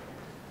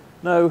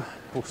 no,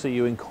 we'll see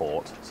you in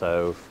court.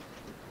 So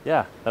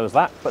yeah, there was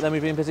that. But then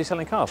we've been busy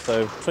selling cars,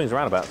 so swings and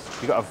roundabouts.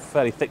 You've got to have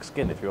fairly thick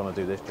skin if you want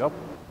to do this job.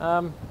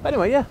 But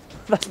anyway, yeah,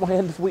 that's my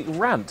end of week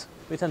rant.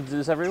 We tend to do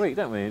this every week,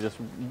 don't we? Just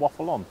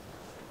waffle on.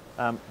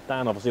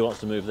 Dan obviously wants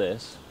to move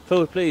this.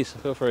 Phil, please,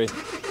 feel free.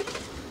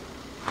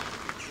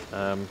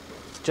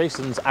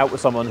 Jason's out with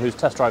someone who's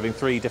test driving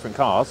 3 different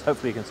cars.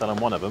 Hopefully he can sell on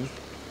one of them.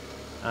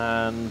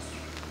 And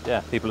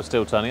yeah, people are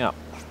still turning up.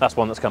 That's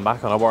one that's come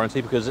back on our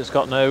warranty because it's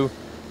got no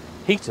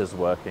heaters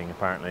working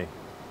apparently.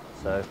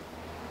 So,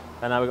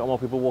 and now we've got more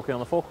people walking on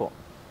the forecourt.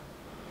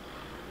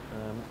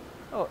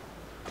 Oh,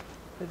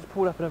 they just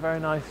pulled up in a very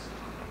nice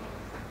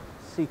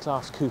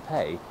C-Class coupe.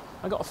 I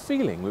got a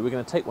feeling we were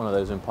going to take one of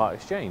those in part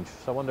exchange.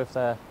 So I wonder if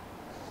they're...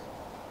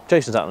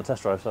 Jason's out on the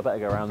test drive, so I better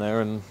go around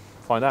there and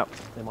find out.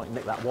 They might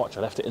nick that watch, I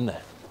left it in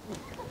there.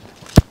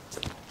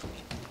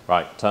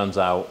 Right, turns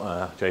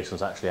out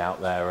Jason's actually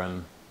out there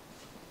and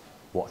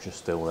watch is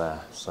still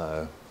there,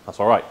 so that's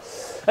all right.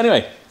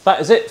 Anyway,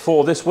 that is it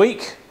for this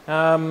week.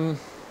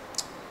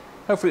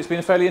 Hopefully it's been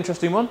a fairly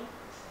interesting one.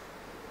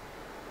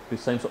 Do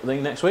the same sort of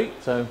thing next week,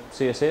 so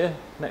see us here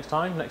next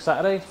time, next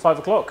Saturday, 5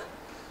 o'clock.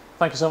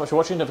 Thank you so much for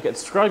watching. Don't forget to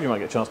subscribe, you might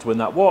get a chance to win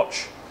that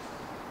watch.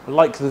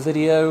 Like the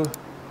video.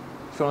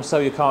 If you want to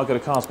sell your car, go to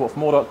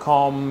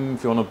carsportformore.com.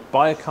 If you want to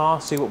buy a car,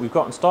 see what we've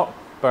got in stock,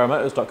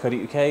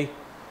 berrowmotors.co.uk.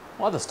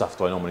 What other stuff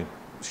do I normally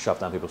shove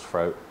down people's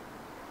throat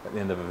at the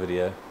end of a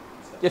video?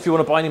 If you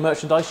want to buy any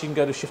merchandise, you can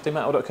go to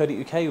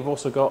shiftingmetal.co.uk. We've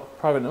also got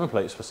private number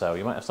plates for sale.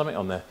 You might have something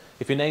on there.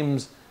 If your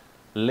name's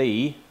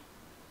Lee,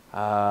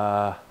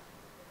 Leo?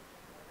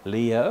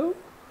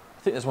 I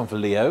think there's one for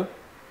Leo.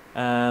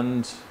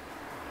 And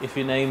if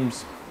your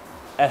name's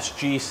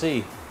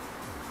SGC,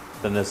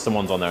 then there's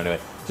someone's on there anyway.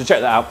 So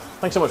check that out.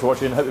 Thanks so much for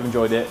watching. Hope you've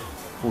enjoyed it.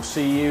 We'll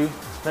see you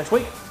next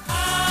week.